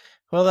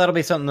 Well, that'll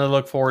be something to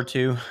look forward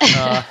to.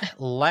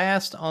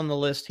 Last on the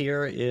list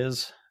here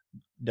is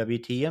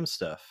WTM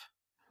stuff.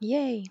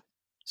 Yay.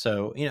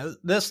 So,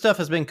 this stuff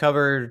has been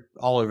covered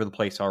all over the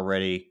place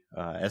already.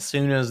 As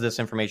soon as this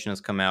information has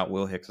come out,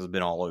 Will Hicks has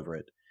been all over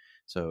it.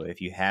 So if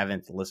you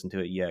haven't listened to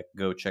it yet,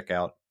 go check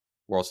out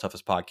World's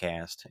Toughest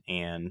Podcast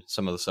and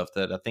some of the stuff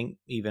that I think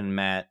even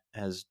Matt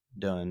has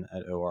done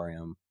at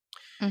ORM.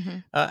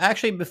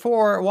 Actually,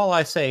 while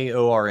I say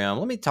ORM,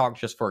 let me talk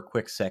just for a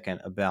quick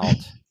second about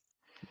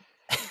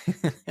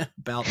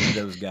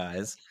those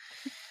guys.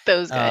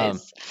 Those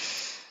guys.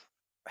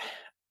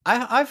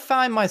 I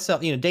find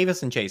myself,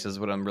 Davis and Chase is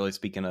what I'm really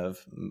speaking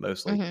of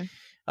mostly.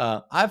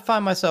 I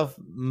find myself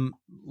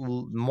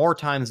more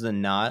times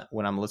than not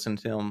when I'm listening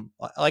to them,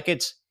 like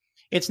it's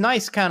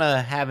nice kind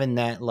of having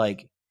that,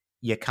 like,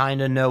 you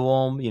kind of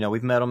know them,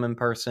 we've met them in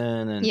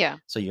person, and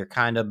so you're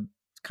kind of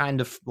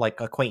like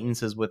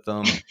acquaintances with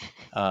them.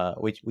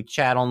 We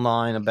chat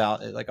online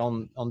about it, like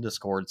on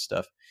Discord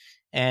stuff,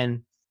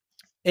 and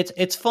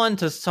it's fun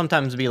to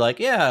sometimes be like,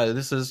 yeah,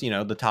 this is,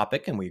 the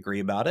topic, and we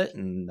agree about it,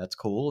 and that's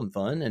cool and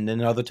fun. And then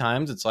other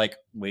times it's like,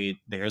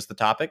 there's the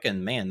topic,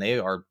 and man, they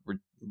are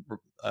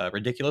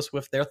ridiculous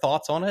with their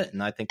thoughts on it,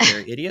 and I think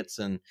they're idiots.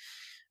 And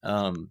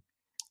I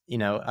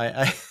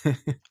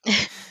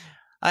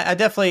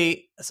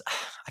definitely,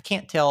 I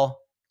can't tell.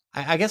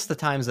 I guess the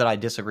times that I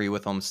disagree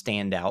with them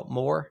stand out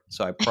more,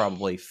 so I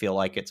probably feel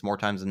like it's more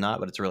times than not,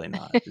 but it's really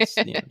not. It's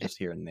just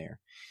here and there.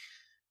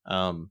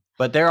 But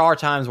But there are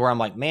times where I'm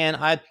like, man,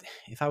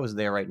 if I was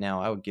there right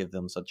now, I would give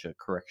them such a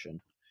correction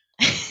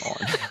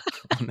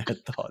on their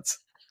thoughts.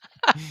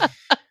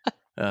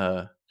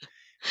 I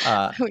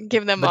would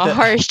give them a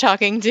harsh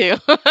talking to.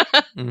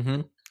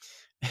 Mm-hmm.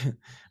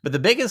 But the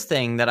biggest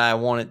thing that I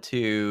wanted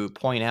to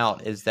point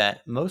out is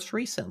that most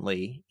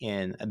recently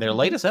in their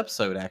latest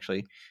episode,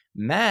 actually,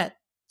 Matt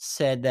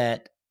said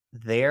that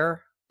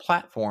their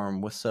platform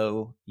was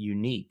so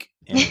unique,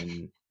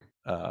 and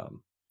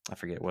I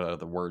forget what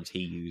other words he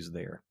used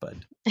there, but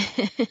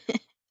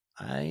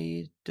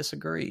I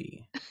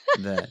disagree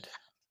that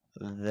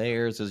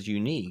theirs is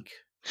unique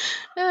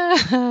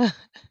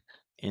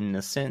in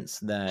the sense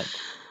that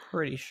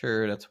pretty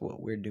sure that's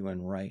what we're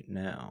doing right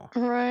now.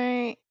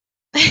 Right.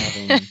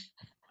 Having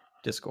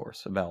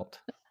discourse about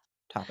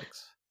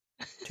topics.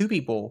 Two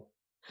people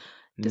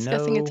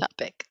discussing a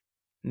topic.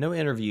 No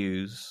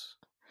interviews.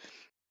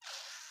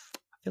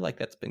 I feel like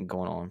that's been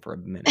going on for a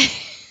minute.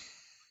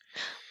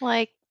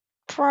 Like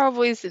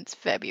probably since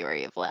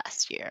February of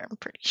last year, I'm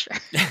pretty sure.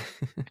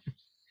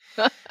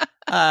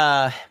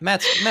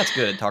 Matt's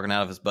good at talking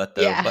out of his butt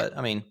though, but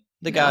I mean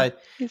the guy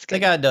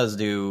does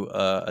do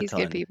a he's ton.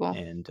 Good people.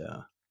 And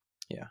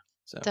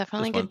so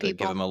definitely good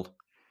people.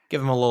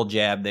 Give him a little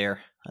jab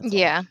there.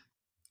 Yeah.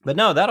 But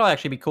no, that'll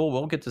actually be cool.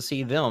 We'll get to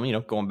see them,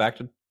 going back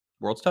to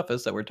World's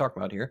Toughest that we're talking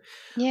about here.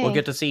 Yay. We'll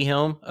get to see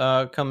him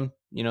come,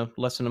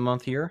 less than a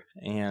month here.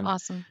 And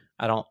awesome.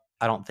 I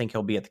don't think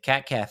he'll be at the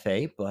Cat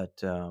Cafe,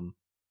 but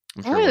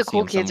I'm sure only the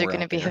cool kids are going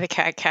to be at the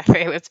Cat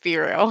Cafe, let's be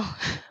real.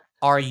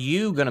 Are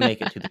you going to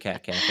make it to the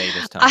Cat Cafe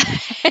this time?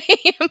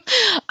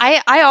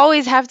 I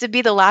always have to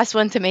be the last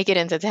one to make it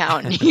into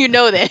town. You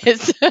know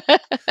this.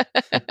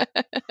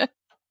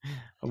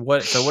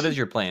 What is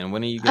your plan?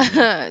 When are you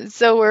going?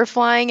 So we're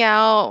flying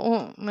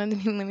out. Let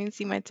me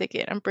see my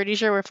ticket. I'm pretty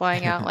sure we're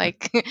flying out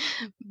like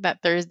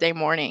that Thursday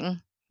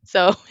morning.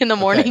 So in the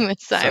morning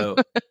this time.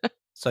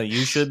 So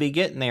you should be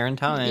getting there in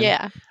time.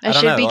 Yeah, I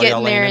should be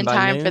getting there in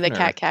time for the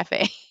Cat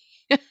Cafe.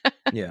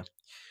 Yeah,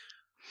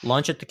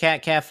 lunch at the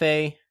Cat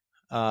Cafe.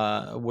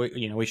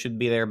 We should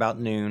be there about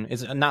noon.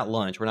 It's not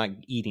lunch. We're not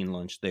eating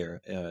lunch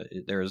there.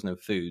 There is no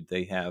food.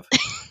 They have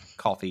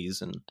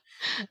coffees and.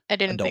 I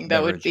didn't think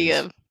that would be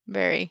a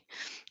very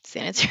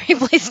sanitary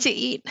place to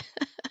eat.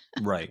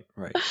 Right.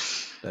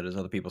 That is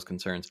other people's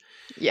concerns.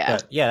 Yeah.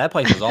 But yeah, that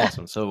place is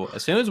awesome. So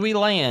as soon as we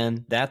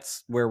land,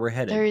 that's where we're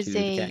headed to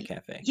the Cat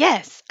Cafe.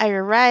 Yes, I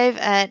arrive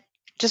at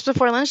just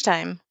before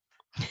lunchtime.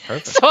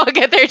 Perfect. So I'll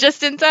get there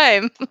just in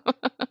time.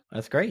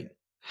 That's great.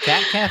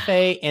 Cat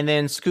Cafe and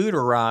then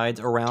scooter rides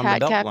around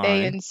the Beltline. Cat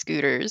Cafe and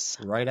scooters.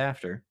 Right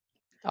after.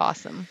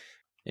 Awesome.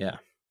 Yeah.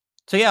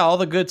 So yeah, all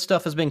the good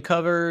stuff has been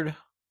covered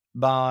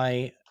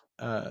by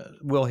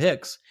Will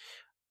Hicks.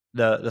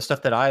 The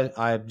stuff that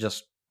I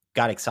just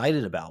got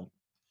excited about.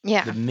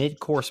 Yeah. The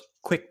mid-course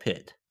quick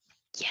pit.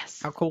 Yes.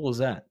 How cool is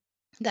that?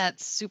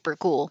 That's super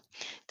cool.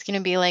 It's going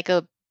to be like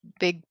a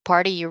big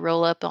party you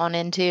roll up on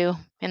into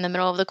in the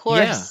middle of the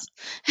course.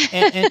 Yeah.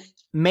 and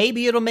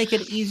maybe it'll make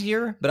it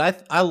easier,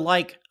 but I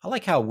like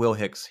how Will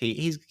Hicks,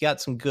 he's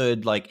got some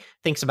good,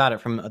 thinks about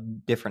it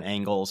from different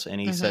angles.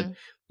 And he said,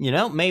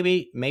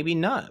 maybe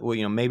not.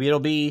 Well, maybe it'll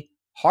be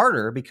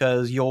harder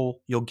because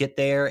you'll get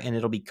there and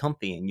it'll be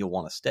comfy and you'll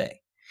want to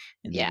stay.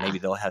 And then maybe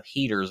they'll have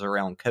heaters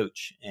around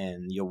coach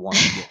and you'll want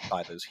to get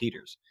by those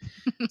heaters.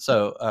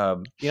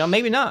 So,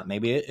 maybe not.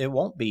 Maybe it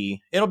won't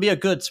be. It'll be a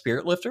good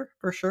spirit lifter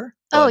for sure.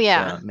 But,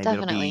 maybe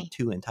definitely. It'll be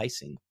too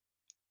enticing.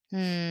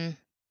 I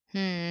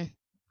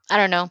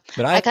don't know.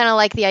 But I kind of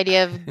like the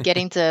idea of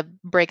getting to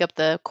break up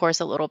the course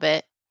a little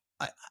bit.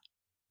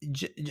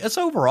 Just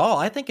overall,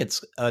 I think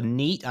it's a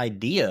neat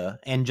idea.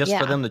 And just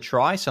for them to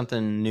try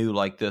something new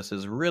like this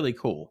is really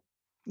cool.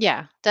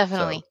 Yeah,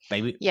 definitely. So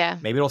maybe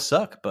it'll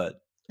suck, but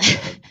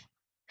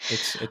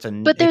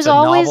but there's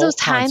always those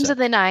times of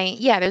the night.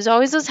 Yeah, there's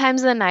always those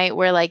times of the night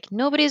where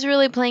nobody's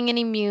really playing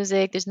any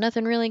music. There's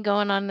nothing really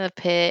going on in the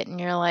pit, and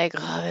you're like,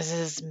 oh, this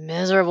is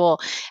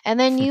miserable. And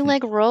then you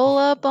roll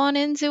up on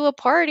into a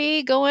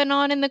party going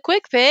on in the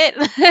quick pit,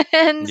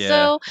 and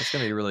so it's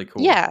gonna be really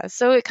cool. Yeah,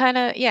 so it kind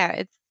of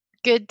it's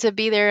good to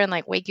be there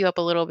and wake you up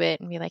a little bit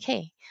and be like,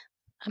 hey,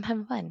 I'm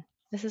having fun.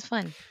 This is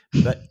fun.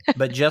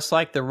 But just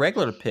like the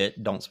regular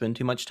pit, don't spend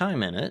too much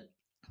time in it.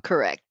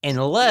 Correct.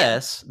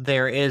 Unless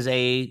there is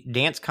a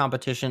dance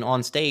competition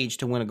on stage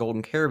to win a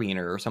golden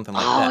carabiner or something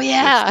like that. Oh,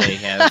 yeah. Which they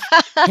have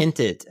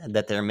hinted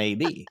that there may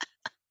be.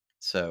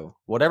 So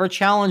whatever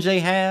challenge they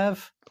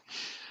have,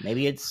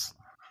 maybe it's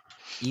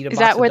eat a box of donuts. Is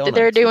that what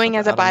they're doing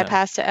as a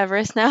bypass to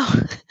Everest now?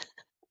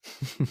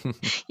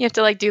 You have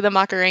to do the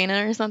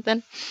Macarena or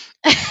something?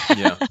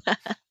 Yeah.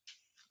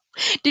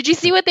 Did you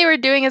see what they were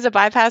doing as a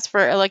bypass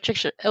for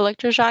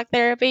electroshock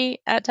therapy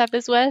at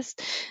Toughest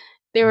West?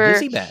 They were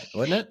Dizzy bat,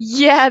 wasn't it?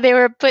 Yeah, they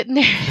were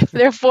putting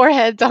their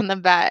foreheads on the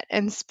bat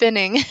and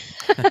spinning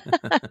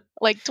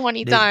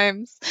 20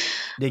 times.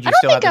 Did you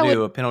still have to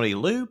do a penalty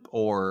loop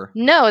or?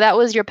 No, that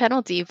was your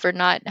penalty for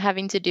not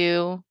having to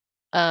do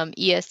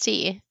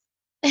EST.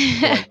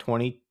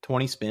 20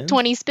 spins?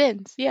 20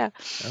 spins, yeah.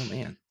 Oh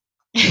man.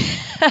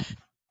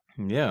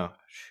 Yeah,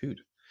 shoot.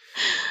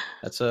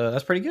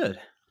 That's pretty good.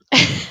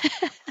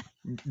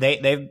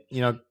 They've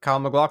Kyle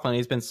McLaughlin.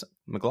 He's been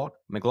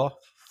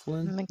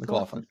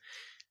McLaughlin.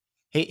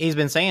 He's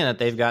been saying that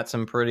they've got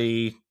some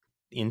pretty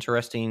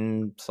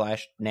interesting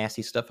 /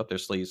 nasty stuff up their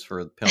sleeves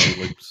for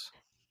penalty loops.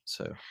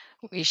 So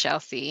we shall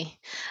see.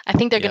 I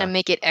think they're going to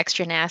make it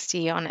extra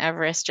nasty on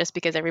Everest just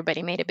because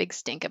everybody made a big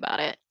stink about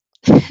it.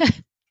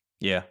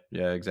 Yeah,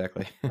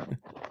 exactly.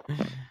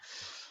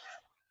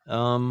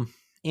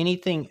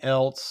 Anything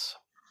else?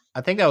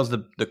 I think that was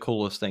the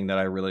coolest thing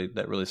that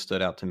really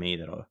stood out to me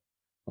that I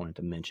wanted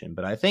to mention.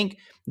 But I think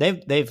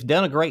they've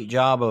done a great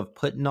job of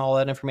putting all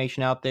that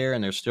information out there,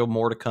 and there's still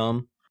more to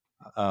come.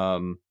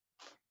 I'll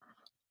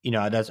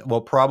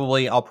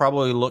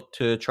probably look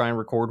to try and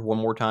record one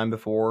more time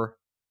before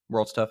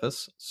World's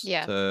Toughest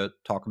to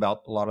talk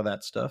about a lot of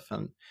that stuff,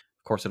 and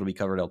of course it'll be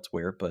covered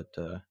elsewhere. But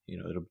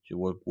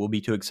we'll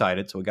be too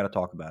excited, so we got to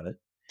talk about it.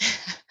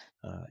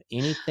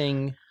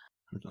 Anything?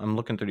 I'm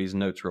looking through these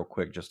notes real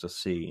quick just to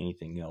see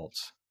anything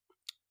else.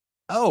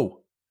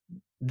 Oh,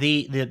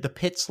 the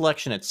pit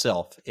selection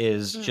itself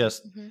is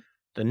just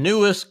the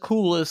newest,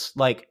 coolest.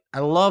 Like, I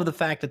love the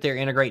fact that they're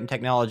integrating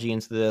technology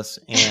into this,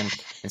 and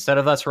instead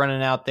of us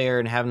running out there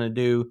and having to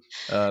do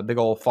a big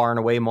old far and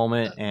away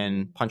moment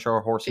and punch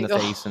our horse in the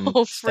face and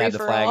stab the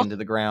flag into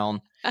the ground,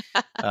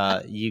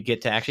 you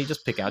get to actually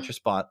just pick out your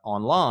spot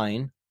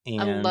online.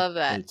 And I love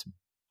that. It's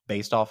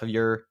based off of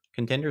your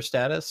contender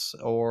status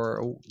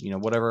or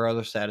whatever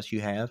other status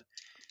you have.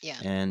 Yeah.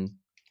 And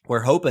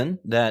we're hoping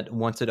that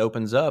once it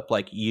opens up,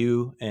 like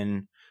you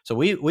and so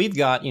we've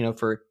got,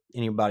 for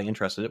anybody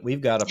interested,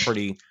 we've got a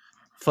pretty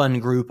fun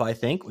group. I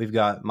think we've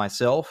got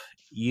myself,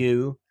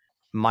 you,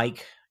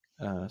 Mike,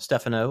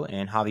 Stefano,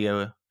 and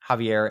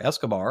Javier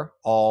Escobar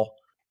all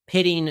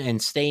pitting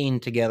and staying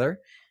together.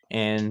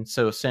 And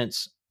so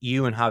since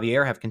you and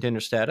Javier have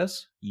contender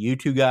status, you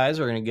two guys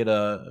are going to get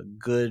a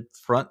good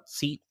front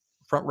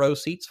row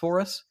seats for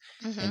us.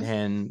 And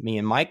then me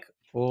and Mike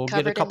will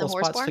get a couple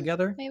spots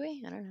together.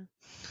 Maybe, I don't know.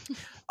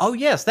 Oh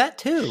yes, that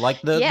too.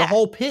 Like the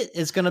whole pit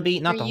is going to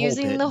be not the whole pit,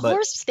 using the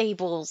horse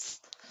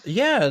stables.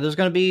 Yeah, there's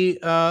going to be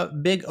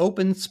big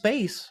open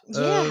space.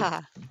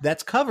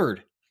 That's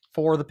covered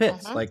for the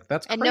pits. Like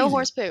that's crazy. And no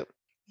horse poop.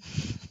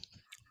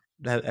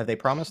 Have they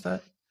promised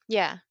that?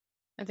 Yeah,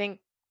 I think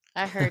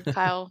I heard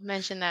Kyle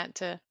mention that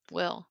to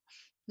Will.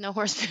 No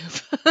horse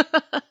poop.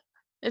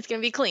 It's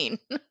going to be clean.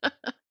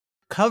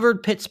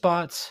 Covered pit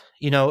spots.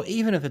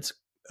 Even if it's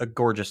a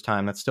gorgeous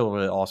time, that's still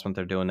really awesome that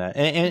they're doing that,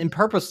 and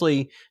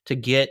purposely to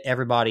get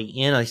everybody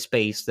in a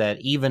space that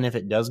even if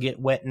it does get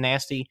wet and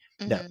nasty,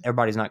 that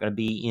everybody's not going to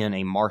be in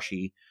a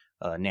marshy,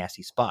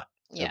 nasty spot.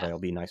 Everybody will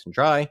be nice and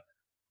dry.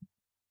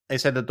 They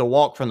said that the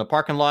walk from the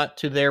parking lot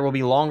to there will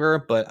be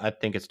longer, but I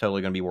think it's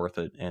totally going to be worth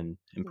it, and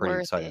I'm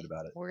pretty excited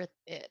about it. Worth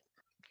it.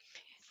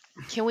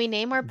 Can we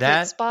name our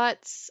pit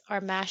spots,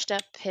 our mashed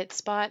up pit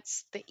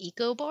spots, the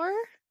Eco Bar?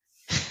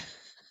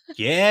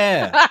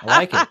 Yeah, I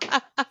like it.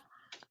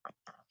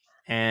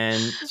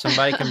 And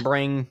somebody can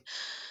bring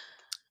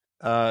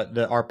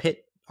our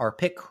pit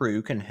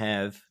crew can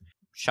have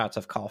shots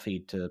of coffee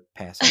to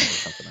pass out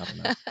or something. I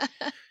don't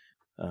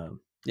know.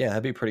 Yeah,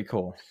 that'd be pretty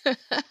cool.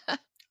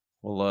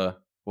 We'll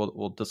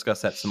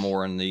discuss that some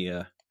more in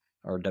the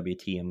our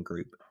WTM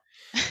group.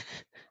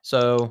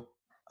 So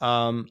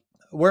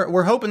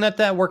we're hoping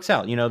that works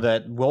out.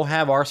 That we'll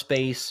have our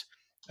space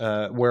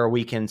where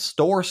we can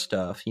store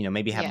stuff.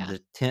 Maybe have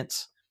the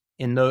tents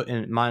in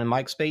mine and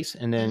Mike's space,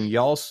 and then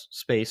y'all's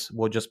space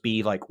will just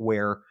be like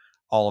where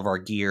all of our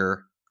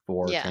gear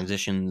for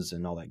transitions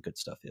and all that good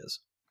stuff is.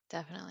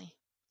 Definitely.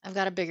 I've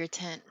got a bigger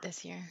tent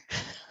this year.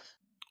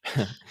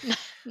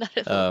 Not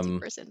a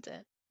 50%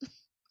 tent.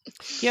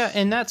 Yeah,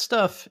 and that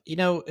stuff,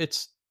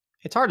 it's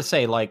hard to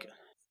say. Like,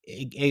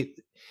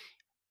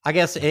 I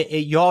guess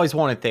you always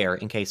want it there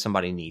in case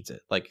somebody needs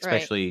it. Like,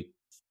 especially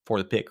for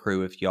the pit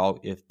crew, if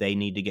they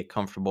need to get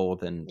comfortable,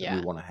 then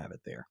we want to have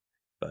it there.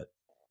 But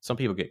some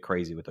people get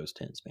crazy with those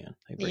tents, man.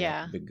 They bring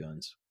out big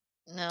guns.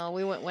 No,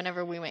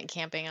 whenever we went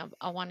camping,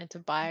 I wanted to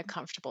buy a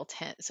comfortable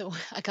tent, so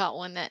I got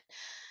one that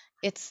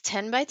it's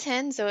 10 by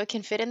 10, so it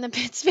can fit in the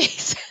pit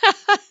space.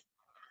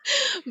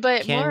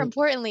 But more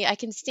importantly, I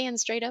can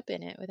stand straight up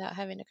in it without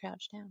having to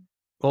crouch down.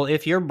 Well,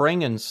 if you're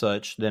bringing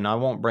such, then I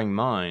won't bring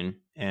mine,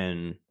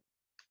 and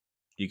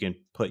you can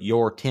put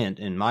your tent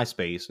in my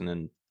space, and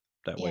then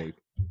that way,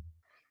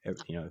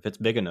 if it's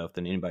big enough,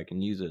 then anybody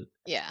can use it.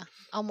 Yeah,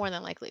 I'll more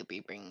than likely be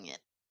bringing it.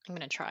 I'm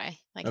going to try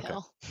like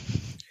hell.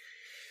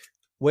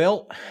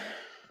 Well,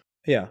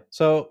 yeah.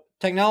 So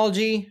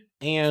technology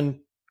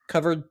and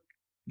covered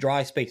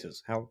dry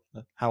spaces. How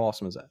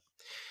awesome is that?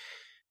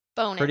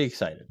 Bonus. Pretty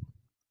excited.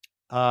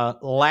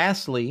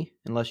 Lastly,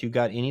 unless you've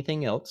got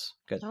anything else,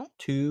 got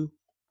two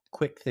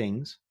quick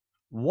things.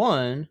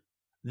 One,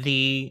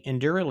 the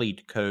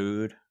EnduroElite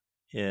code.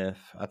 I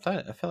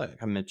feel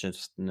like I mentioned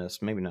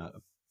this, maybe not.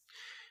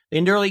 The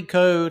EnduroElite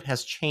code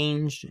has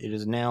changed. It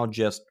is now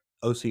just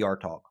OCR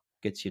Talk.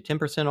 Gets you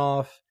 10%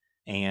 off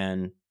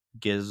and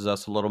gives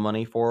us a little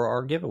money for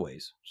our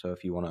giveaways. So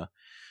if you want to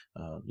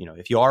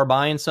if you are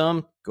buying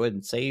some, go ahead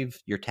and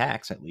save your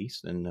tax at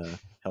least, and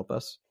help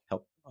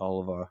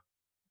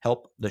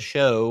the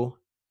show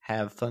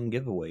have fun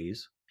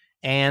giveaways.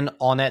 And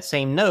on that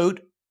same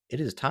note, it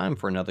is time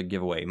for another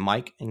giveaway.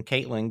 Mike and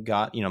Caitlin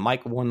got,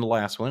 Mike won the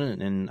last one,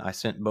 and I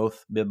sent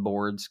both bib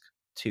boards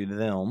to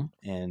them,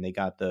 and they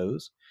got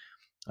those.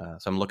 So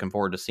I'm looking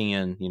forward to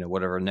seeing,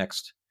 whatever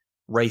next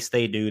race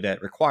they do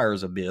that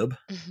requires a bib,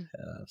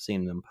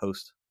 seeing them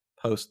post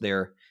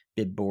their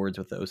bib boards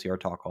with the OCR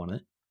talk on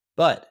it.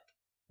 But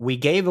we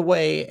gave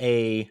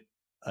away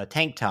a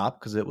tank top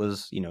because it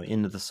was,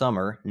 into the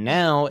summer.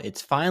 Now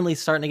it's finally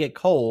starting to get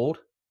cold.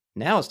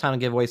 Now it's time to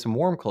give away some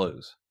warm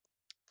clothes.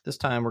 This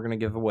time we're going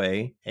to give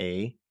away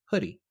a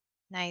hoodie.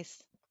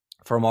 Nice.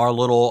 From our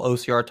little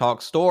OCR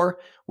Talk store,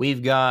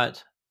 we've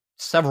got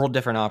several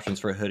different options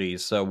for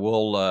hoodies. So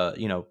we'll,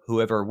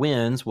 whoever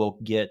wins will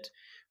get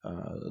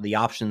the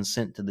options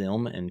sent to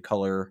them and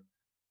color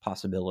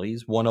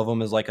possibilities. One of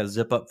them is like a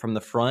zip up from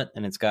the front,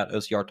 and it's got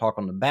OCR Talk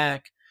on the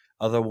back.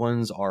 Other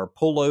ones are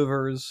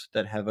pullovers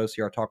that have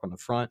OCR Talk on the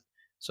front.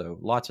 So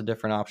lots of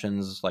different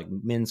options, like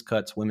men's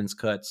cuts, women's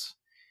cuts.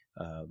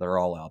 They're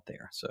all out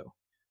there. So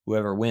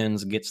whoever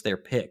wins gets their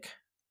pick.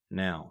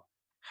 Now,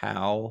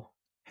 how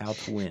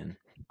to win?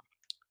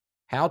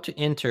 How to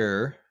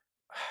enter?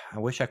 I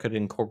wish I could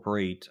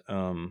incorporate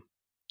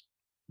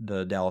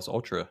the Dallas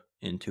Ultra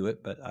into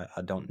it, but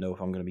I don't know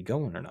if I'm going to be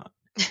going or not.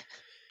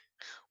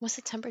 What's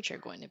the temperature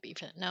going to be?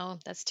 No,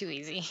 that's too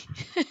easy.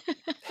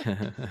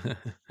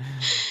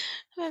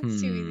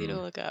 That's too easy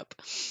to look up.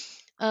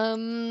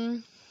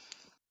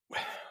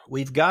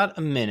 We've got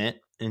a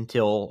minute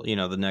until,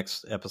 the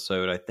next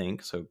episode, I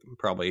think. So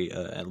probably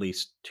at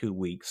least 2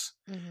 weeks.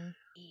 Mm-hmm.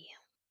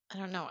 I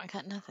don't know. I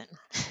got nothing.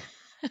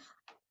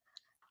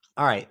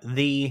 All right.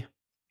 This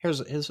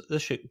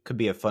could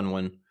be a fun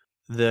one.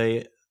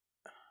 The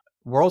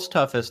World's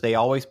Toughest, they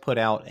always put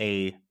out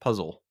a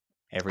puzzle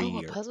every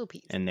year. A puzzle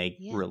piece. And they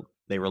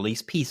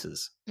release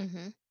pieces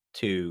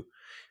to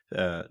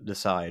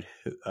decide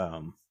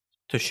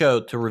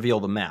to reveal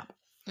the map.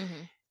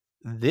 Mm-hmm.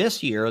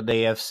 This year,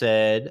 they have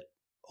said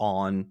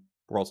on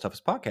World's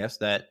Toughest Podcast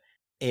that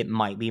it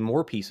might be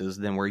more pieces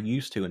than we're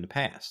used to in the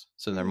past.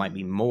 So there might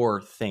be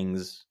more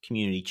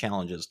community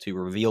challenges to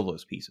reveal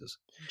those pieces.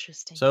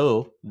 Interesting.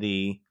 So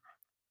the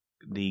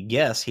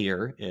guess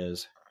here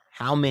is,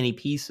 how many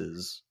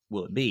pieces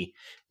will it be?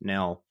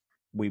 Now,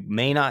 we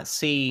may not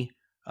see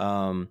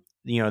the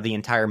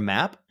entire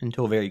map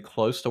until very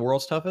close to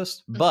World's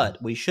Toughest, but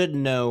we should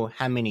know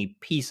how many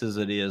pieces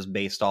it is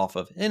based off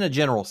of, in a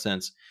general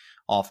sense,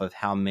 off of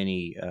how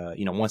many,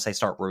 once they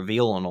start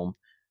revealing them,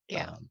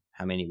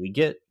 how many we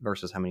get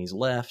versus how many's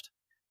left.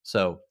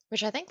 So,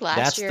 which I think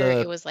last year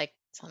it was like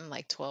something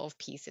like 12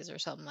 pieces or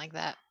something like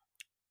that.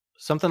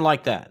 Something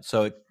like that.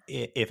 So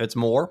if it's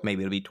more,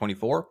 maybe it'll be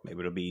 24, maybe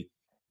it'll be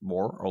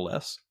more or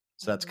less.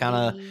 So that's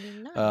kind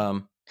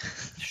of,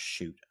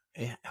 shoot.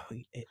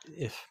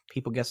 If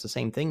people guess the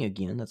same thing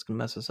again, that's going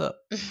to mess us up.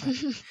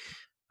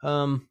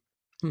 Well,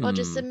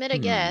 just submit a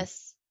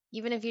guess.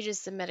 Even if you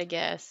just submit a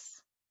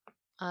guess.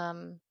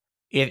 We'll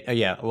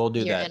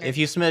do that. If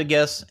you submit a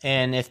guess,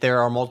 and if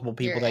there are multiple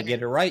people that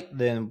get it right,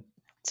 then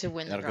to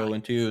win, that'll go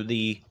into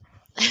the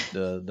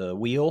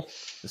wheel,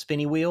 the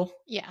spinny wheel.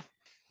 Yeah.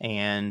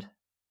 And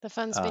the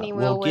fun spinny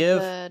wheel with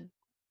the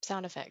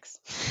sound effects.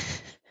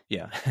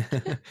 Yeah.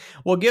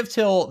 We'll give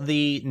till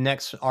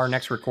our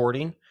next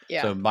recording.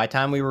 Yeah. So by the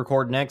time we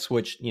record next,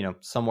 which,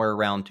 somewhere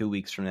around 2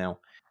 weeks from now,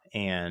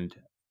 and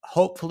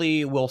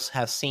hopefully we'll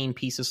have seen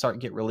pieces start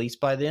get released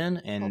by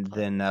then. And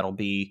then that'll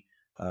be,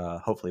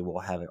 hopefully we'll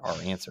have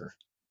our answer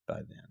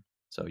by then.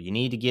 So you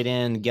need to get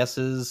in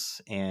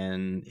guesses.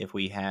 And if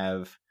we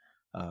have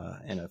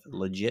a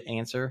legit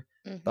answer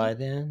by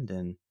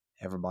then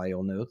everybody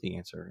will know the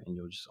answer, and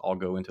you'll just all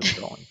go into the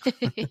drawing.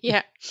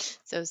 Yeah.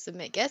 So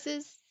submit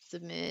guesses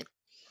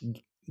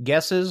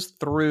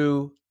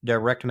through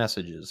direct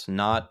messages,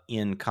 not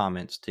in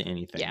comments to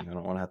anything. Yeah. I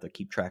don't want to have to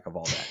keep track of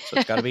all that. So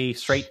it's got to be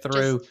straight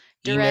through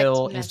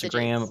email,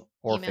 Instagram,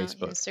 or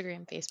Facebook.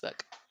 Instagram,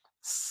 Facebook.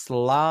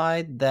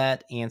 Slide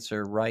that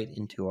answer right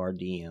into our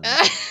DM.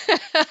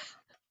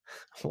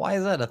 Why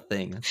is that a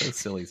thing? That's so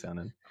silly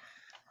sounding.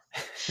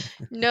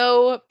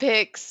 No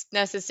pics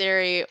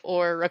necessary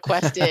or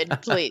requested,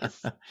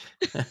 please.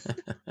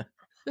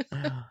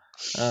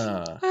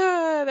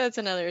 That's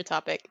another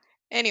topic.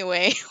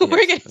 Anyway,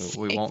 we're gonna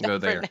we won't go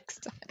there next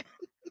time.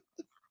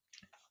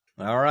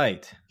 All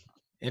right,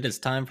 it is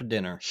time for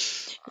dinner.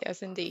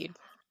 Yes, indeed.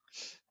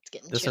 It's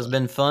getting this chilly. has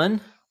been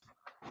fun.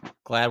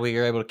 Glad we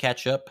were able to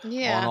catch up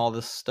on all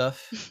this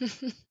stuff.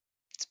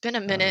 It's been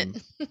a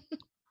minute.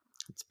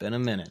 It's been a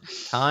minute.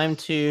 Time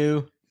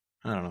to,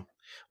 I don't know.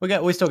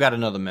 We still got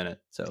another minute.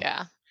 So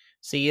yeah.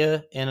 See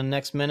you in the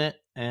next minute,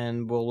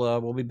 and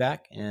we'll be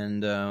back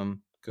and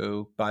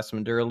go buy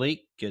some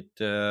Endurelite, get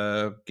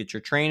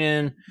your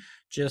training,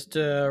 just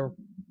I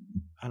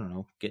don't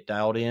know, get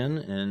dialed in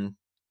and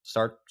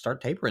start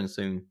tapering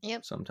soon.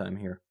 Yep. Sometime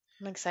here.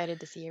 I'm excited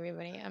to see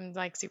everybody. I'm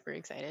like super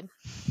excited.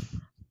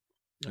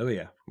 Oh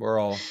yeah, we're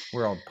all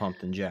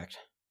pumped and jacked.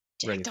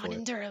 ready Jacked for on it.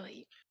 into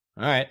early.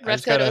 All right. I Ref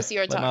just code gotta OCR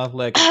let talk. my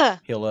leg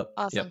heal up.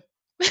 Awesome.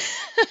 Yep.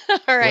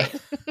 All right.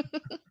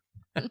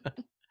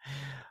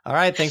 All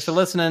right. Thanks for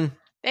listening.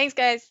 Thanks,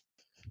 guys.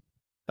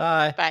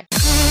 Bye. Bye.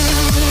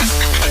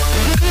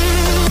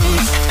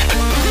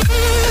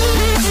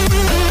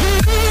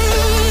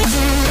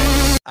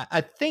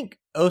 I think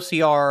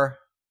OCR,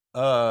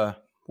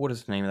 what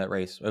is the name of that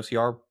race?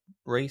 OCR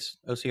race?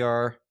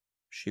 OCR,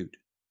 shoot.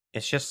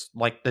 It's just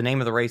like the name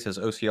of the race is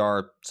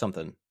OCR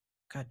something.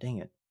 God dang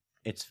it.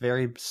 It's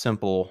very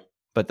simple,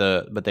 but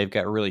they've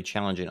got really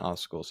challenging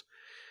obstacles.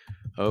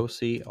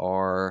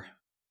 OCR,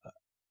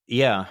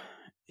 yeah,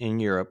 in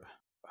Europe.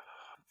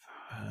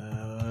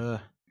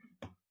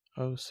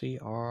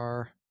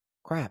 OCR,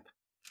 crap.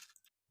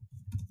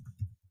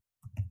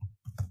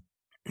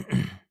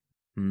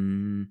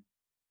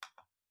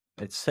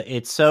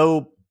 It's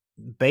so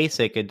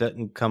basic it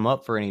doesn't come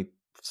up for any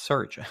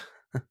search.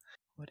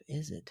 What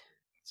is it?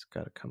 It's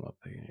got to come up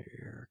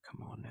here.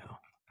 Come on now.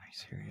 Are you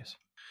serious?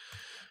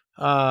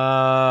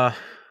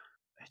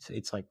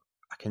 It's like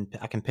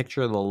I can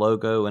picture the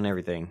logo and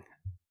everything.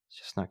 It's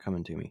just not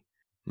coming to me.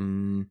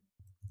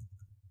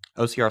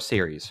 OCR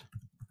series.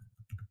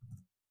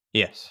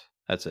 Yes,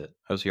 that's it.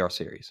 OCR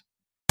series.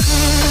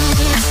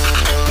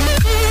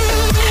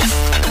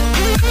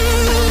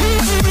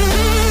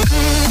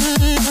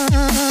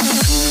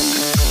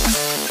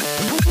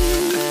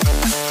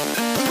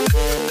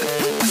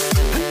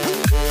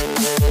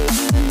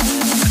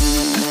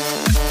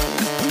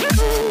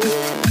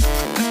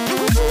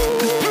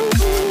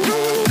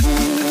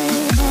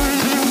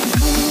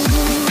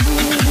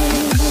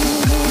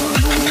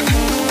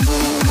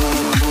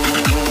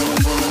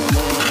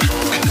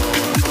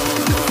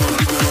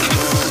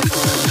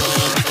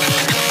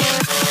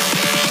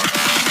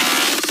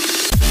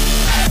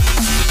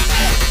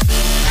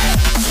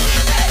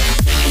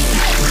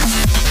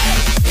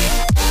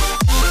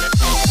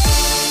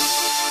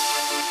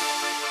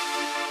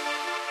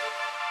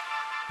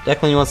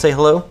 Declan, you want to say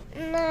hello?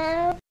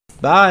 No.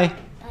 Bye.